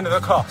coming to the end of the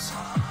class.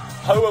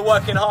 Hope we're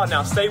working hard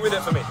now. Stay with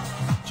it for me.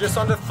 Just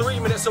under 3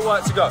 minutes of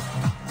work to go.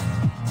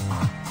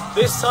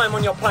 This time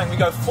on your plank, we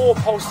go 4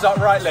 pulses up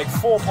right leg,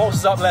 4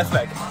 pulses up left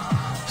leg.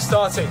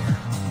 Starting.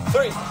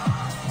 3,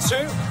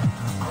 2,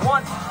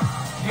 1.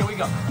 Here we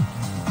go.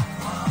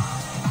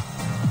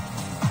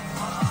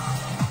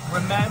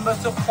 Remember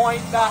to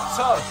point that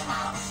toe.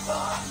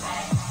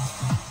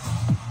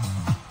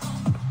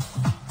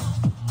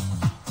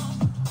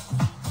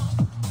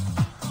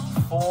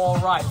 4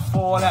 right,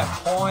 4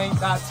 left, point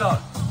that toe.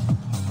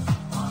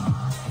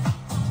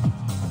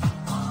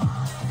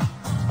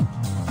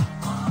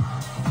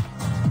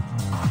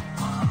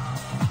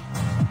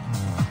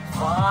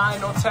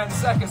 Final 10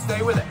 seconds,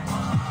 stay with it.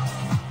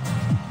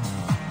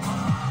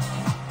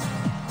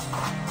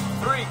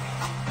 3,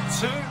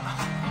 2,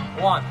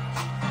 1.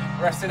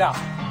 Rest it out.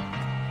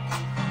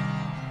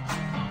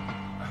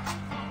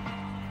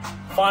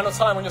 Final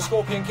time on your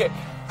scorpion kick.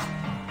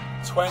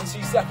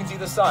 20 seconds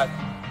either side.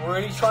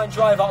 Really try and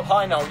drive up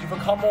high now. You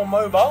become more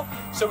mobile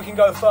so we can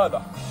go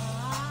further.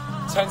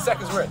 10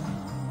 seconds, we're in.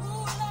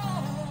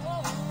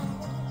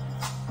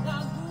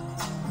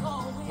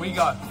 We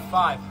go.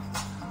 5,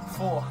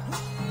 4,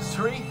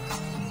 3,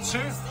 2,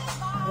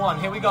 1.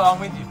 Here we go, I'm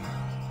with you.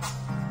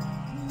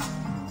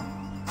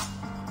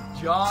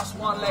 Just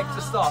one leg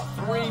to start.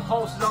 3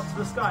 pulses up to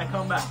the sky,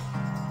 come back.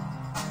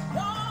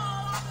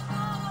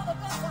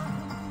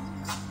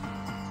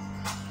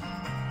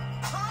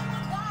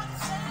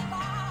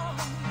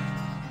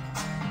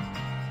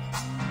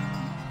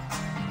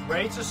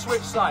 Ready to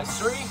switch sides.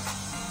 3, 2,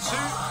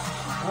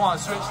 1.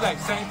 Switch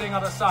legs. Same thing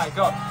other side.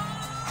 Go.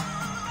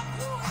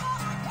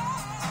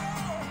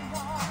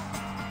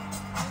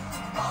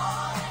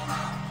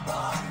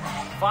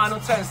 Final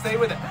 10. Stay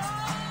with it.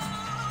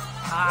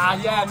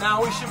 Yeah.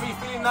 Now we should be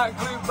feeling that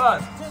glute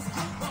burn.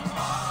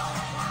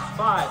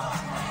 5,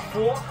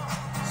 4,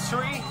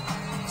 3,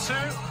 2,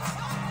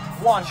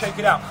 1. Shake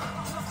it out.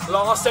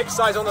 Last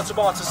exercise on the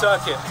Tabata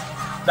circuit.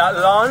 That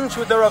lunge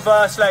with the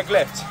reverse leg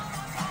lift.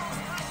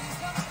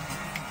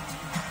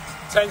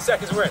 10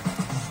 seconds, we're in.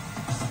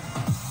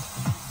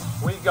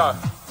 We go.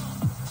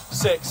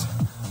 6,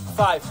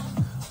 5,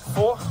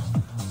 4,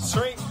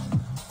 3,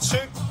 2,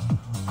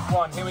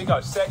 1. Here we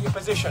go. Set your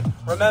position.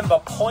 Remember,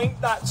 point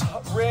that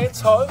rear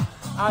toe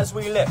as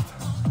we lift.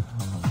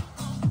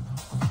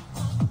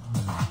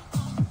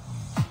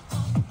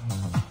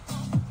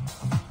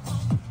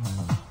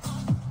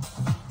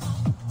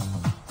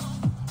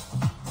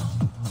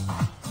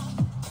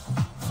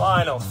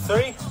 Final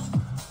 3,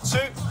 2,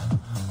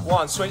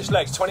 1. Switch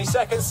legs. 20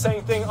 seconds.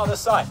 Same thing other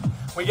side.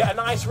 We get a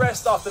nice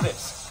rest after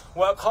this.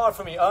 Work hard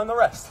for me. Earn the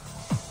rest.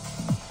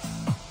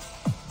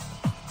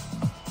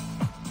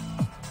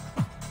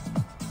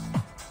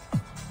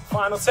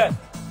 Final 10.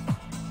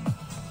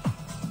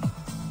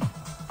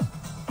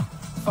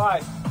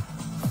 5,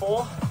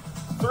 4,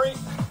 3,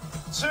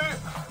 2,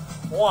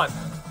 1.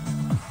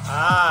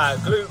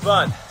 Glute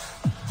burn.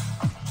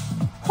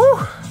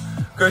 Whew.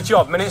 Good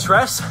job. Minutes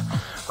rest.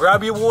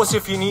 Grab your water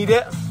if you need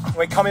it.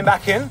 We're coming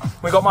back in.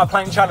 We've got my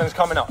plank challenge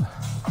coming up.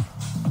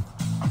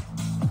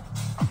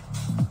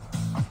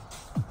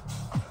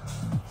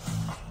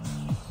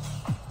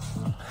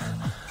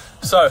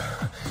 So,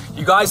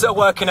 you guys that are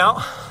working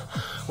out,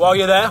 while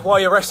you're there, while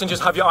you're resting,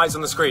 just have your eyes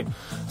on the screen.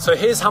 So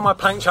here's how my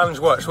plank challenge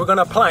works. We're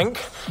gonna plank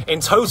in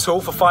total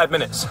for 5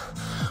 minutes.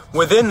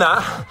 Within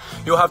that,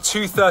 you'll have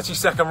 2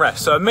 30-second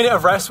rests. So a minute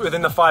of rest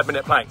within the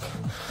 5-minute plank.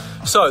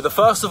 So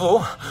first of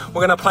all,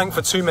 we're gonna plank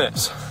for 2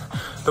 minutes.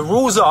 The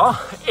rules are,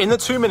 in the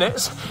 2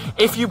 minutes,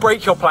 if you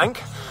break your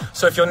plank,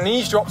 so if your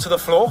knees drop to the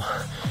floor,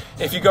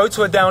 if you go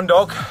to a down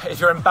dog, if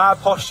you're in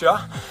bad posture,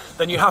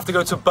 then you have to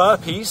go to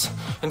burpees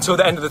until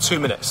the end of the 2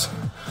 minutes.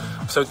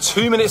 So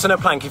 2 minutes in a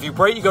plank. If you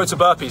break, you go to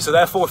burpees. So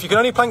therefore, if you can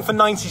only plank for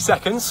 90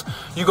 seconds,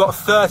 you've got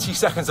 30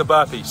 seconds of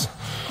burpees.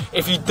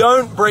 If you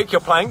don't break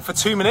your plank for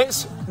 2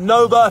 minutes,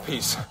 no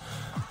burpees.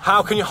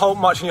 How can you hold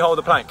much when you hold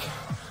the plank?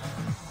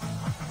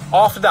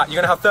 After that,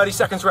 you're gonna have 30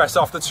 seconds rest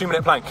after the 2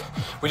 minute plank.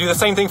 We do the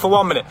same thing for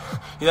 1 minute.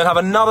 You then have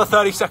another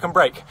 30-second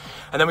break.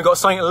 And then we've got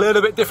something a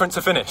little bit different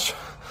to finish.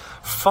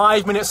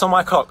 5 minutes on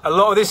my clock. A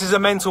lot of this is a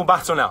mental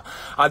battle now.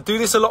 I do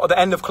this a lot at the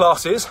end of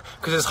classes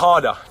because it's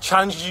harder.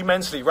 Challenges you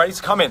mentally. Ready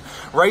to come in.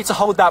 Ready to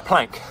hold that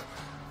plank.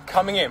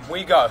 Coming in.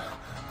 We go.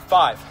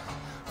 5,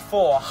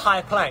 4.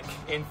 High plank.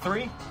 In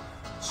 3,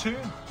 2,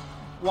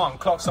 1.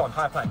 Clock's on.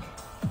 High plank.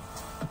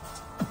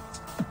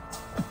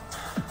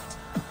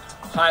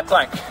 High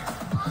plank.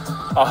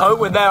 I hope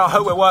we're there. I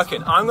hope we're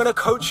working. I'm going to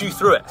coach you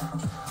through it.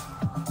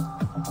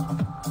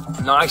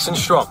 Nice and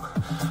strong.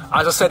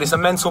 As I said, it's a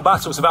mental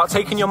battle. It's about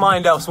taking your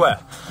mind elsewhere.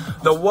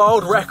 The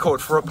world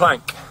record for a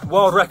plank,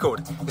 world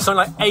record, is something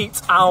like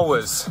 8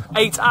 hours.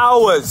 8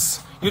 hours!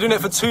 You're doing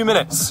it for 2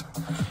 minutes.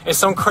 It's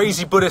some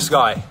crazy Buddhist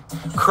guy,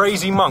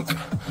 crazy monk.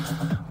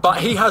 But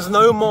he has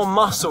no more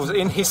muscles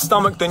in his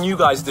stomach than you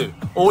guys do.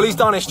 All he's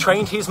done is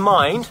trained his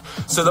mind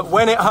so that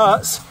when it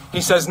hurts,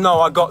 he says,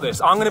 no, I got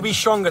this. I'm gonna be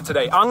stronger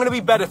today. I'm gonna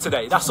be better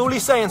today. That's all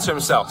he's saying to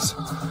himself.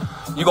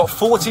 You got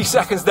 40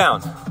 seconds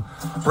down.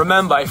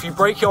 Remember, if you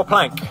break your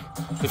plank,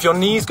 if your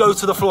knees go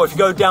to the floor, if you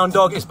go down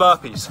dog, it's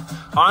burpees.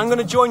 I'm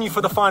gonna join you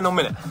for the final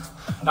minute.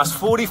 That's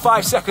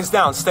 45 seconds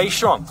down. Stay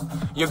strong.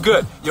 You're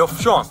good. You're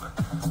strong.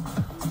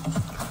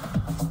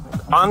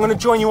 I'm gonna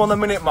join you on the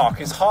minute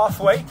mark. It's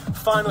halfway.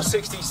 Final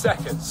 60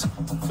 seconds.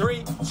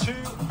 3, 2,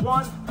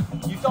 1.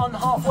 You've done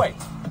halfway.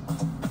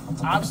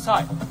 Abs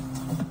tight.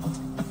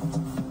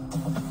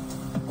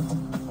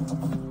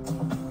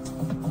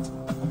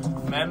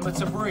 Remember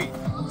to breathe.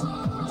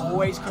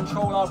 Always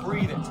control our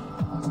breathing.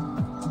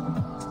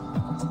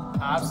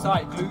 Abs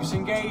tight, glutes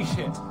engaged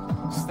here.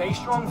 Stay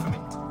strong for me.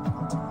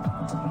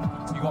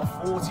 You got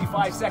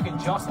 45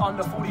 seconds, just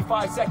under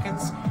 45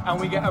 seconds, and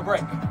we get a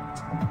break.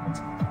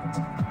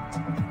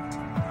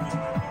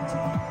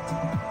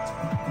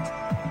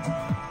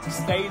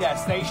 Stay there,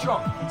 stay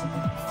strong.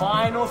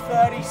 Final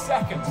 30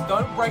 seconds.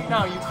 Don't break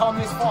now. You've come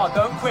this far.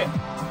 Don't quit.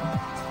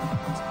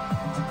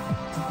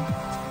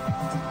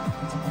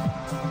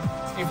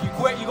 If you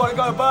quit, you got to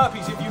go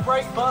burpees. If you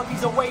break,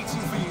 burpees are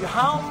waiting for you.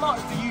 How much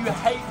do you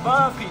hate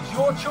burpees?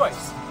 Your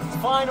choice.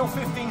 Final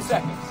 15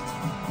 seconds.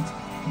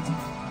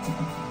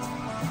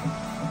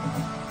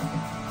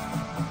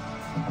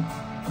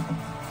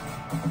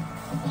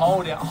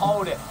 Hold it,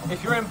 hold it.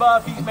 If you're in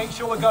burpees, make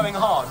sure we're going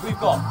hard. We've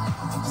got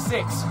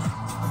 6,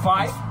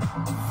 5,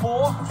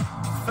 4,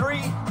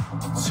 3,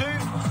 2,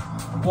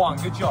 1.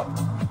 Good job.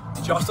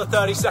 Just a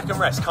 30-second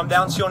rest. Come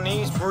down to your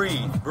knees,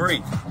 breathe,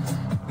 breathe.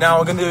 Now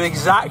we're gonna do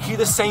exactly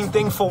the same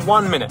thing for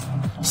 1 minute.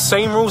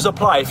 Same rules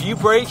apply. If you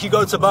break, you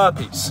go to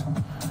burpees.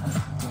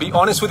 Be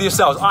honest with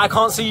yourselves. I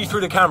can't see you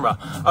through the camera.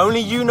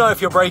 Only you know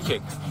if you're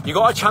breaking. You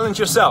gotta challenge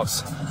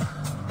yourselves.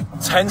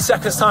 10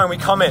 seconds time, we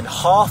come in.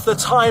 Half the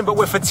time, but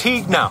we're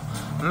fatigued now.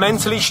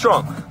 Mentally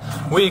strong.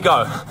 We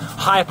go.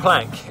 High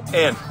plank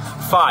in.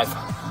 5,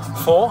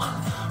 4,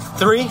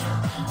 3,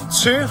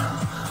 2,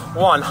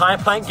 1. High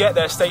plank, get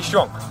there, stay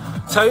strong.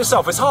 Tell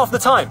yourself, it's half the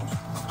time.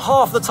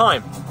 Half the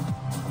time.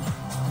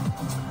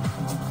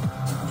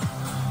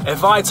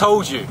 If I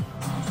told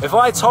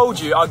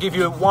you I'll give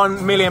you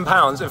 £1 million,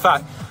 in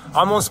fact,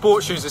 I'm on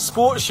Sports Shoes. If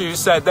Sports Shoes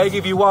said they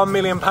give you £1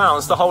 million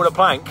to hold a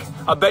plank,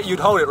 I bet you'd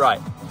hold it right.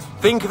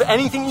 Think of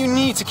anything you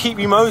need to keep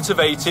you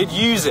motivated,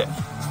 use it.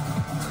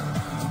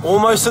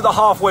 Almost at the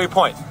halfway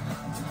point.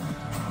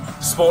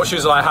 Sports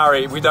Shoes are like,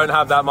 Harry, we don't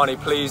have that money,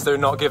 please do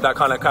not give that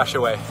kind of cash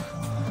away.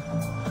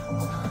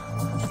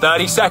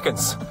 30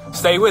 seconds.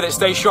 Stay with it,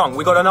 stay strong.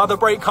 We got another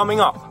break coming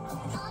up.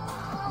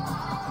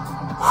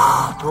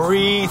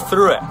 Breathe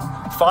through it.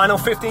 Final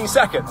 15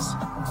 seconds.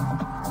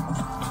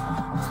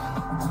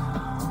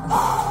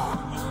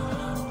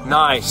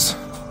 Nice.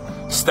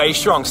 Stay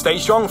strong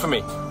for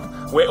me.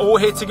 We're all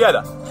here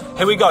together.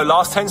 Here we go,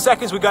 last 10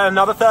 seconds, we got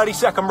another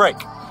 30-second break.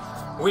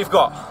 We've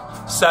got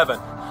 7,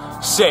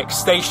 6,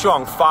 stay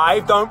strong,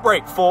 5, don't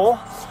break, 4,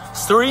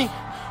 3,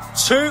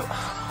 2,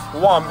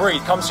 1,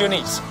 breathe, come to your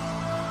knees.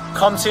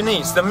 Come to your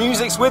knees. The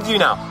music's with you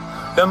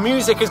now. The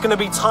music is going to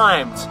be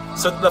timed,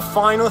 so that the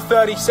final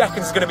 30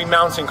 seconds is going to be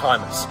mountain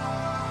climbers.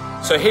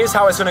 So here's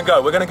how it's going to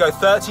go. We're going to go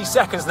 30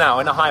 seconds now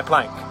in a high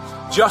plank.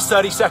 Just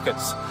 30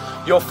 seconds.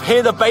 You'll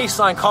hear the bass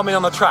line coming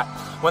on the track.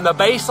 When the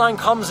bass line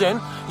comes in,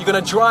 you're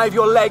going to drive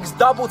your legs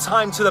double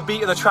time to the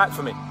beat of the track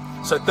for me.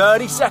 So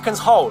 30 seconds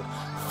hold.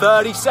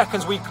 30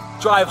 seconds we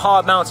drive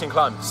hard mountain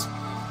climbers.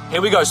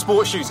 Here we go,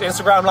 Sports Shoes,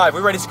 Instagram Live.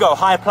 We're ready to go.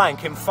 High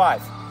plank in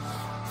 5,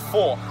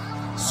 4,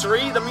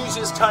 3, the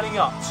music is turning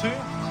up. 2,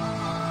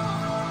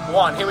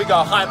 1, here we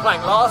go, high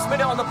plank. Last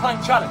minute on the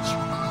plank challenge.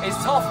 It's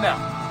tough now.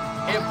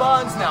 It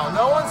burns now.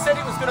 No one said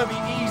it was going to be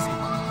easy.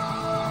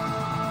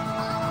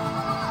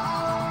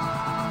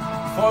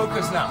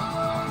 Focus now.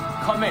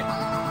 Come in.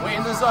 We're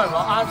in the zone.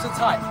 Our abs are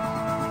tight.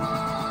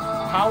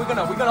 How are we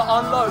gonna? We're gonna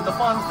unload the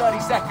final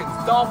 30 seconds.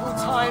 Double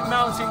time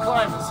mountain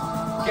climbers.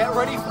 Get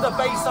ready for the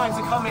bass line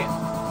to come in.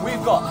 We've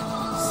got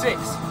 6,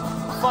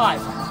 5,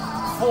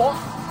 4,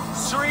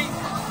 3,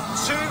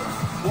 2,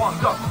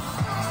 1, go.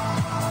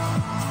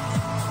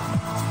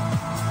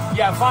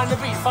 Yeah, find the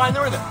beat, find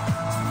the rhythm.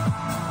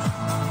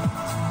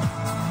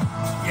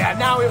 Yeah,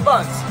 now it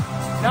burns.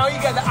 Now you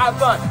get the ab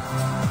burn.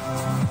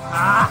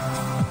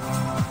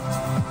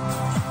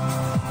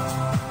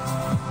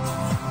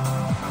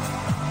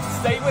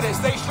 Stay with it,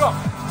 stay strong.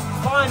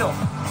 Final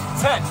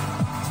 10,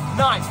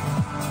 9,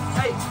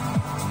 8,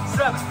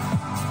 7,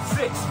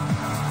 6,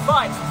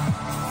 5,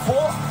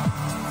 4,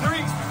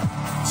 3,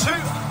 2,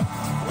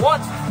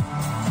 1.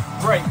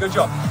 Great, good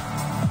job.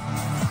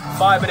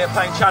 5-minute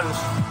plank challenge.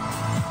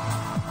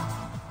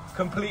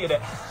 Completed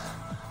it.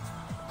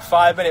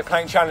 5-minute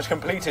plank challenge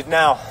completed.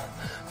 Now,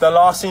 the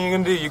last thing you're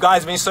gonna do, you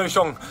guys have been so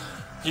strong.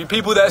 You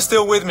people that are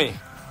still with me,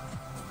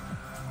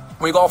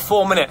 we got a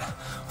 4-minute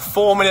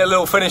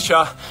little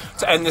finisher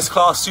to end this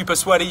class. Super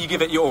sweaty, you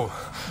give it your all.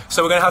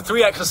 So we're gonna have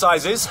 3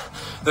 exercises.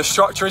 The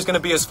structure is gonna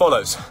be as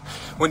follows.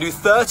 We're gonna do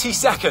 30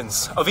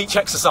 seconds of each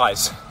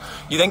exercise.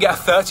 You then get a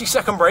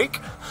 30-second break.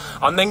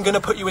 I'm then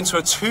gonna put you into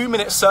a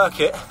 2-minute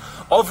circuit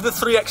of the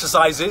 3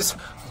 exercises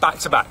back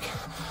to back.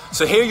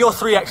 So here are your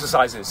 3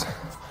 exercises.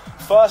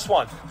 First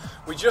one,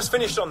 we just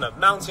finished on them,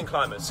 mountain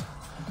climbers.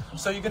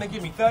 So you're gonna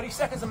give me 30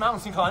 seconds of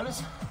mountain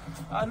climbers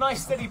at a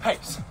nice steady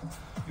pace.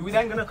 You're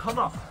then gonna come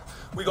up.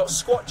 We got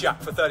squat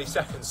jack for 30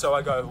 seconds. So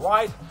I go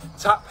wide,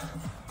 tap,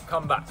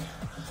 come back.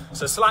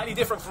 So slightly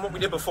different from what we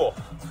did before.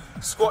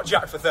 Squat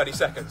jack for 30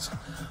 seconds.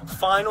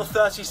 Final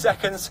 30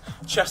 seconds,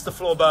 chest to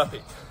floor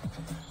burpee.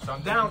 So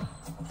I'm down,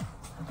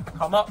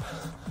 come up,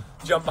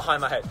 jump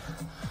behind my head.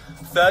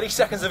 30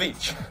 seconds of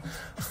each.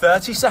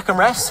 30-second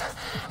rest,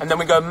 and then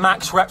we go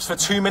max reps for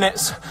 2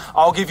 minutes.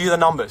 I'll give you the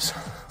numbers.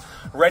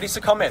 Ready to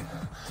come in.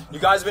 You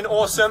guys have been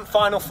awesome.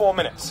 Final 4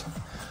 minutes.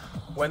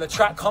 When the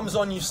track comes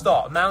on, you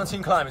start.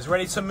 Mountain climbers,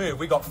 ready to move.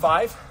 We got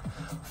 5,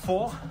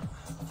 4,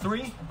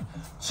 3,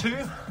 2,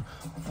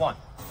 1.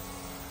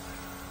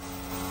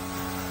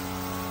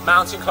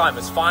 Mountain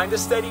climbers, find a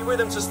steady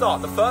rhythm to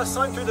start. The first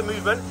time through the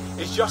movement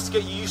is just to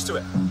get you used to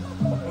it.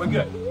 We're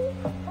good.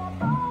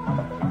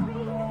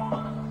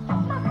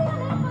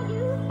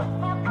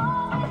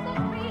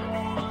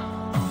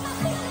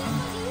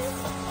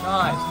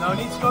 Nice, no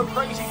need to go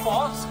crazy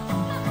fast.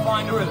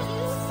 Find a rhythm.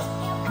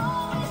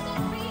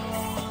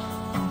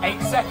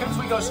 8 seconds,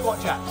 we go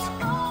squat jacks.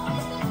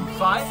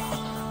 5,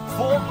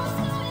 4,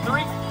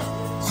 3,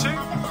 2,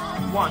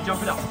 1.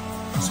 Jump it up.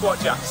 Squat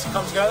jacks.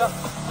 Come together.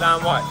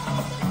 Land wide.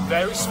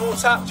 Very small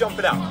tap. Jump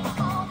it out.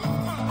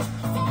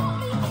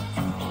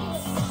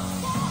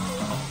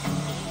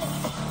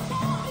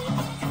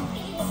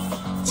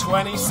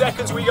 20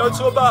 seconds, we go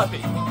to a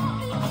burpee.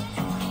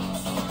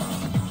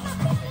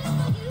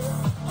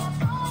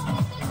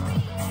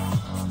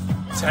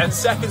 10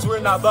 seconds, we're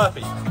in that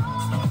burpee.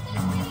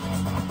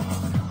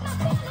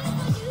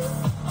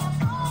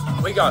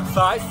 We go,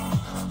 5,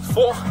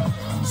 4,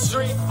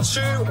 3,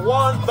 2,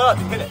 1,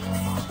 burpee, hit it.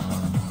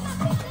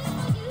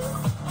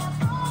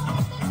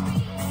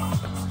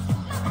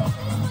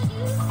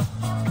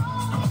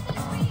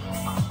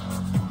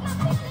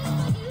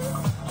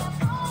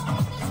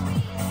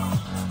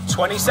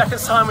 "20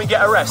 seconds time, we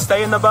get a rest.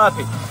 Stay in the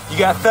burpee. You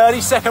get a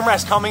 30-second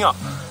rest coming up.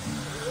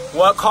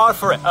 Work hard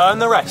for it, earn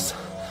the rest.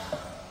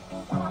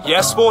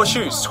 Yes, sports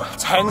shoes.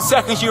 10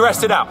 seconds, you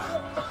rest it out.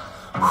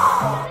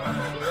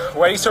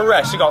 Ready to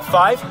rest. You got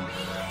 5,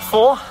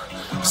 4,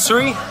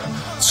 3,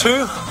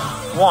 2,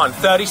 1.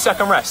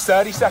 30-second rest,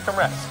 30-second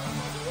rest.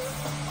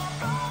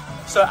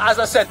 So as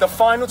I said, the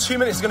final 2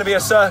 minutes is gonna be a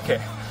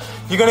circuit.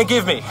 You're gonna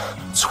give me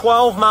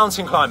 12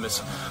 mountain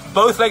climbers.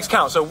 Both legs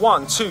count, so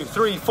 1, 2,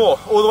 3, 4,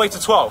 all the way to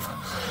 12.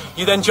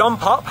 You then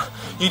jump up,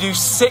 you do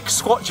 6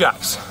 squat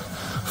jacks.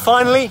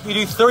 Finally, you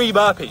do 3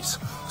 burpees.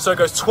 So it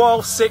goes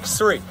 12, 6,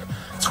 3,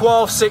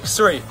 12, 6,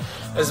 3.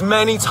 As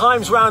many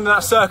times round in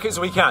that circuit as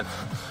we can.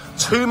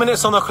 2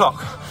 minutes on the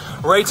clock.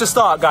 Ready to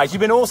start, guys. You've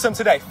been awesome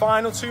today.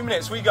 Final 2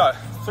 minutes, we go.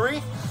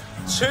 3,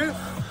 2,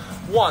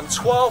 1.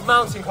 12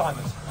 mountain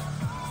climbers.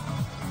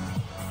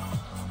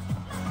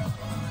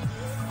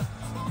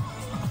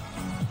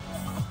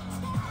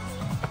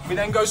 We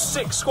then go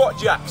 6 squat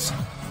jacks.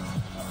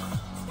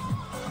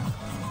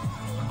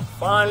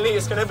 Finally,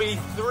 it's gonna be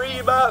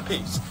 3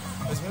 burpees.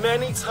 As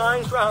many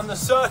times around the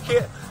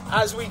circuit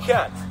as we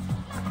can.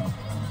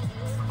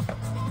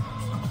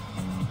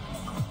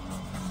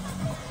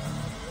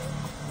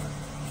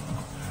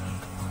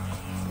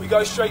 We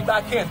go straight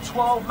back in.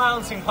 12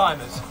 mountain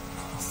climbers,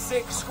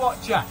 6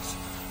 squat jacks,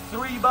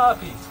 3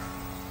 burpees.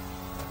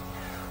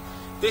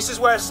 This is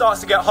where it starts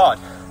to get hard.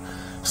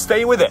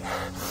 Stay with it.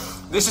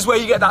 This is where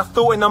you get that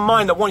thought in the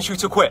mind that wants you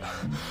to quit.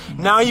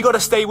 Now you got to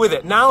stay with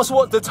it. Now's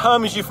what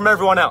determines you from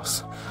everyone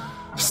else.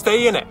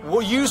 Stay in it.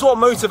 Well, use what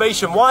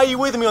motivation. Why are you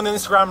with me on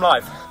Instagram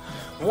Live?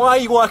 Why are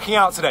you working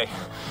out today?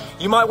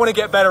 You might want to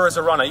get better as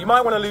a runner. You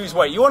might want to lose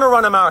weight. You want to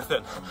run a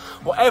marathon.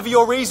 Whatever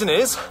your reason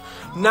is,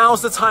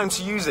 now's the time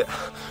to use it.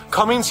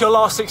 Come into your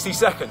last 60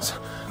 seconds.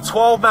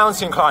 12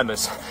 mountain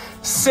climbers,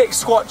 6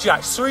 squat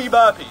jacks, 3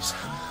 burpees.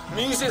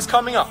 Music's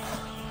coming up.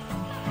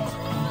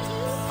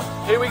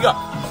 Here we go.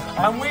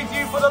 I'm with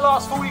you for the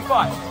last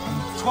 45.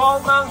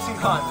 12 mountain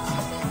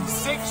climbers,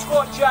 6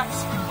 squat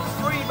jacks,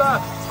 3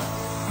 burpees.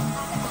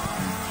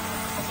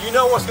 You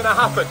know what's gonna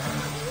happen.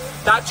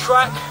 That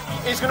track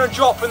is gonna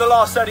drop in the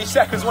last 30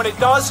 seconds. When it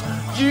does,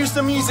 use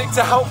the music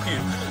to help you.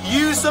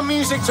 Use the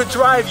music to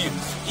drive you.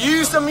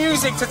 Use the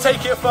music to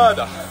take it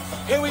further.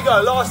 Here we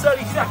go, last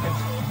 30 seconds.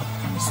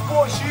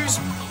 Sports shoes,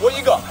 what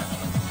you got?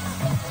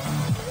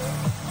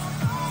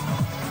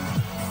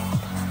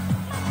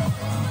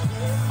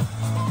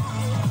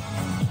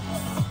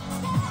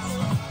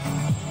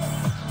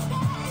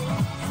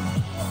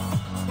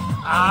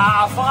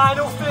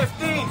 Final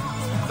 15.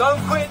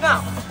 Don't quit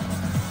now.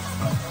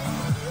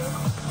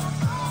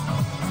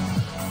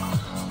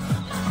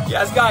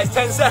 Yes, guys,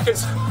 10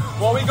 seconds.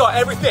 What we got?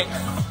 Everything.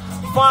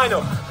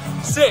 Final.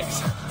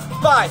 6,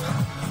 5,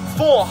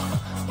 4,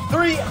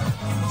 3,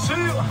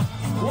 2,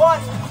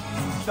 1.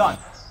 Done.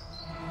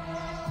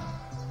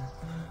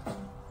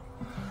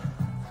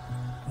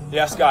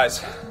 Yes,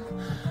 guys.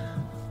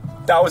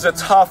 That was a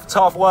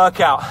tough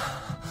workout.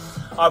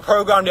 I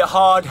programmed it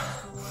hard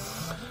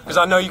because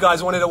I know you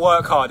guys wanted to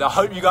work hard. I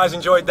hope you guys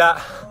enjoyed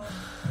that.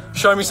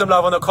 Show me some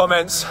love on the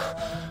comments.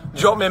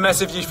 Drop me a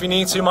message if you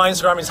need to. My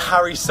Instagram is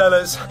Harry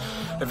Sellers.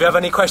 If you have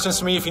any questions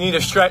for me, if you need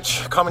a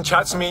stretch, come and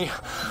chat to me.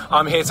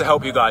 I'm here to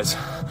help you guys.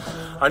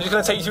 I'm just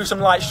gonna take you through some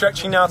light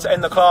stretching now to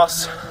end the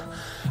class,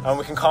 and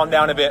we can calm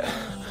down a bit.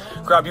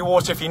 Grab your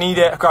water if you need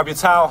it, grab your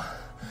towel,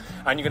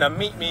 and you're gonna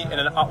meet me in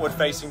an upward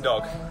facing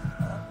dog.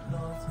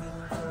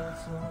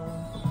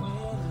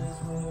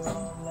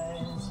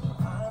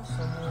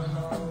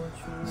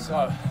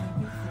 So,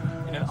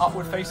 in an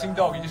upward facing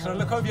dog, you're just gonna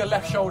look over your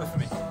left shoulder for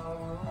me.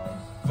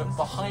 Look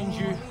behind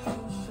you,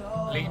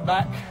 lean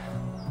back,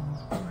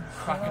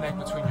 crack an egg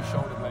between your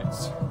shoulder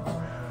blades.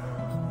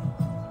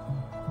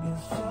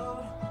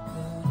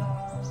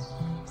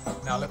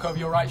 Now look over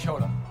your right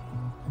shoulder.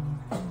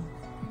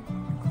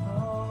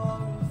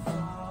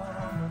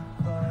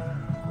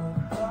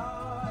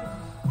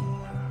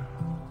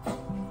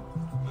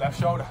 Left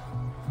shoulder.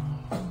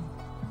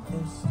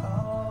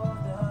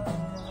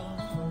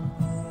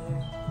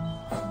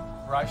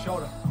 Right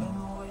shoulder.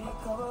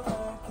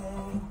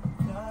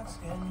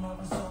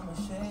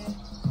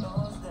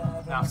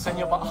 Now send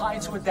your butt high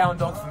to a down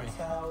dog for me.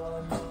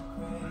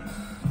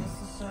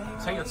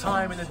 Take your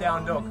time in the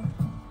down dog.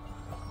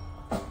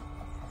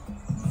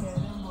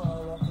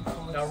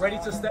 Now ready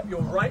to step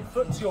your right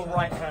foot to your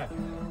right hand.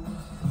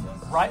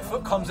 Right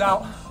foot comes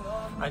out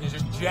and you're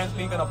just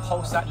gently gonna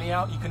pulse that knee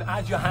out. You can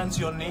add your hand to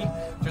your knee,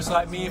 just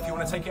like me if you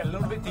wanna take it a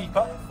little bit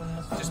deeper.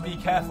 Just be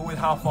careful with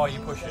how far you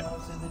push it.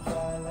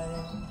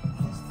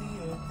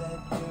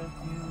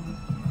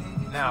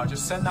 Now,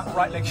 just send that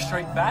right leg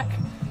straight back.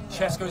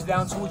 Chest goes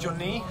down towards your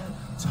knee.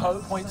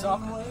 Toe points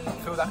up.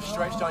 Feel that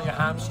stretch down your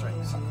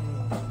hamstrings.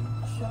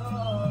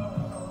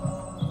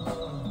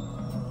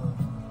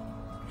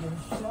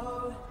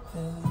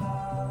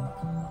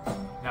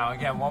 Now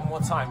again, one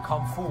more time,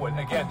 come forward.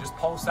 Again, just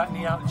pulse that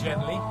knee out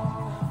gently.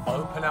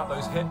 Open out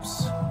those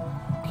hips.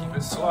 Keep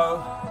it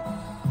slow.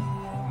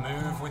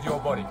 Move with your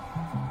body.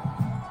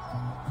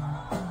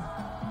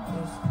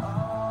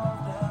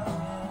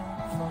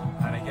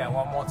 And again,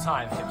 one more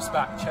time, hips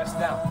back, chest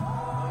down.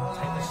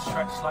 Take this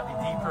stretch slightly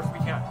deeper if we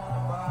can.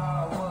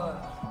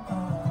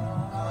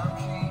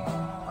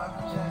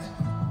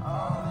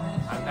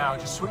 And now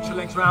just switch your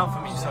legs around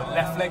for me. So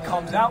left leg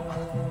comes out.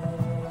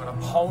 I'm gonna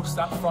pulse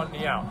that front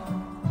knee out.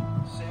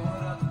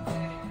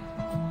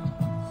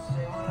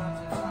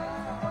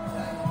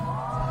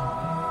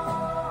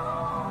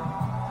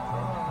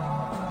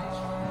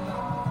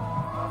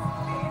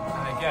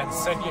 And again,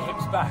 send your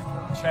hips back.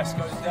 Chest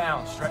goes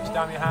down, stretch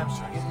down your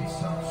hamstrings.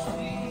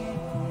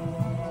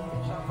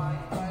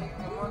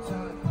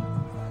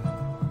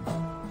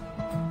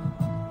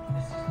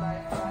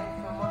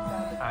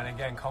 And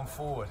again, come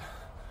forward.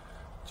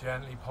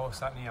 Gently pulse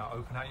that knee out,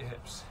 open out your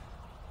hips.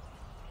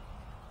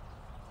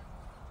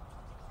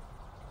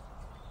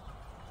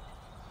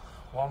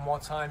 One more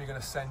time, you're going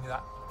to send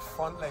that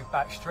front leg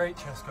back straight,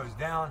 chest goes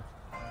down,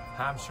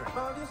 hamstring.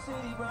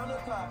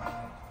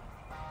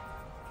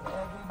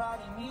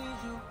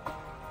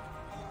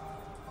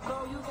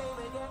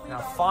 Now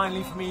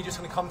finally for me, you're just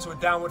going to come to a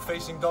downward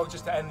facing dog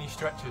just to end these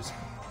stretches.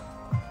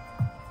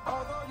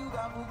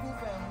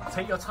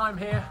 Take your time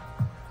here,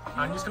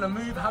 and you're just going to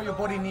move how your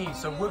body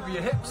needs. So wiggle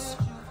your hips,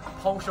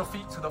 pulse your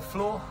feet to the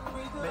floor,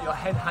 let your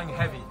head hang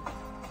heavy.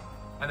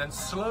 And then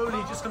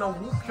slowly just going to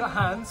walk your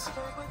hands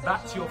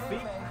back to your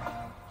feet.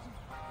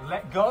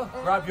 Let go,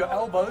 grab your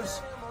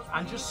elbows,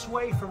 and just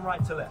sway from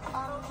right to left.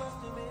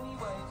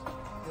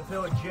 You'll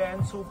feel a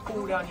gentle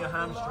pull down your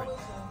hamstrings.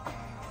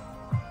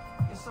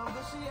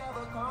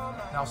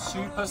 Now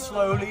super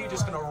slowly,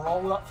 just going to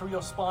roll up through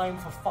your spine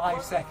for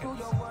 5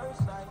 seconds.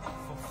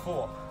 For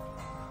 4,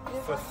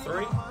 for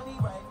 3,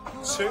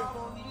 2,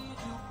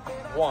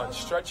 1.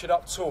 Stretch it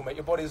up tall, make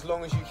your body as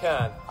long as you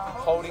can.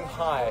 Holding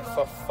high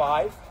for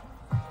 5,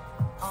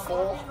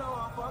 4,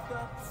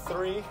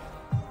 3,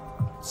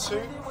 2,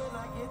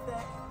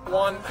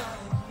 1.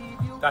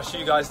 That's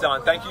you guys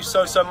done. Thank you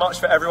so much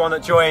for everyone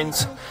that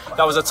joined.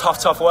 That was a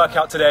tough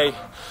workout today.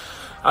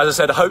 As I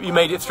said, I hope you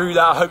made it through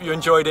that. I hope you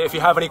enjoyed it. If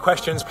you have any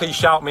questions, please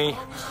shout me.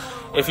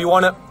 If you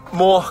want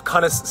more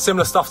kind of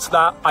similar stuff to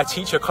that, I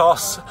teach a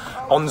class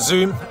on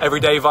Zoom every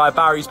day via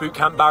Barry's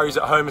Bootcamp, Barry's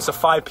at Home. It's a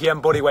 5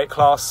 p.m. bodyweight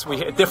class. We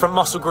hit a different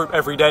muscle group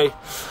every day.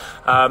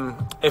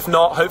 If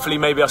not, hopefully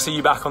maybe I'll see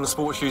you back on the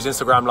Sports Shoes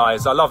Instagram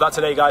lives. I love that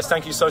today, guys.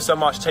 Thank you so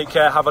much. Take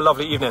care. Have a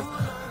lovely evening.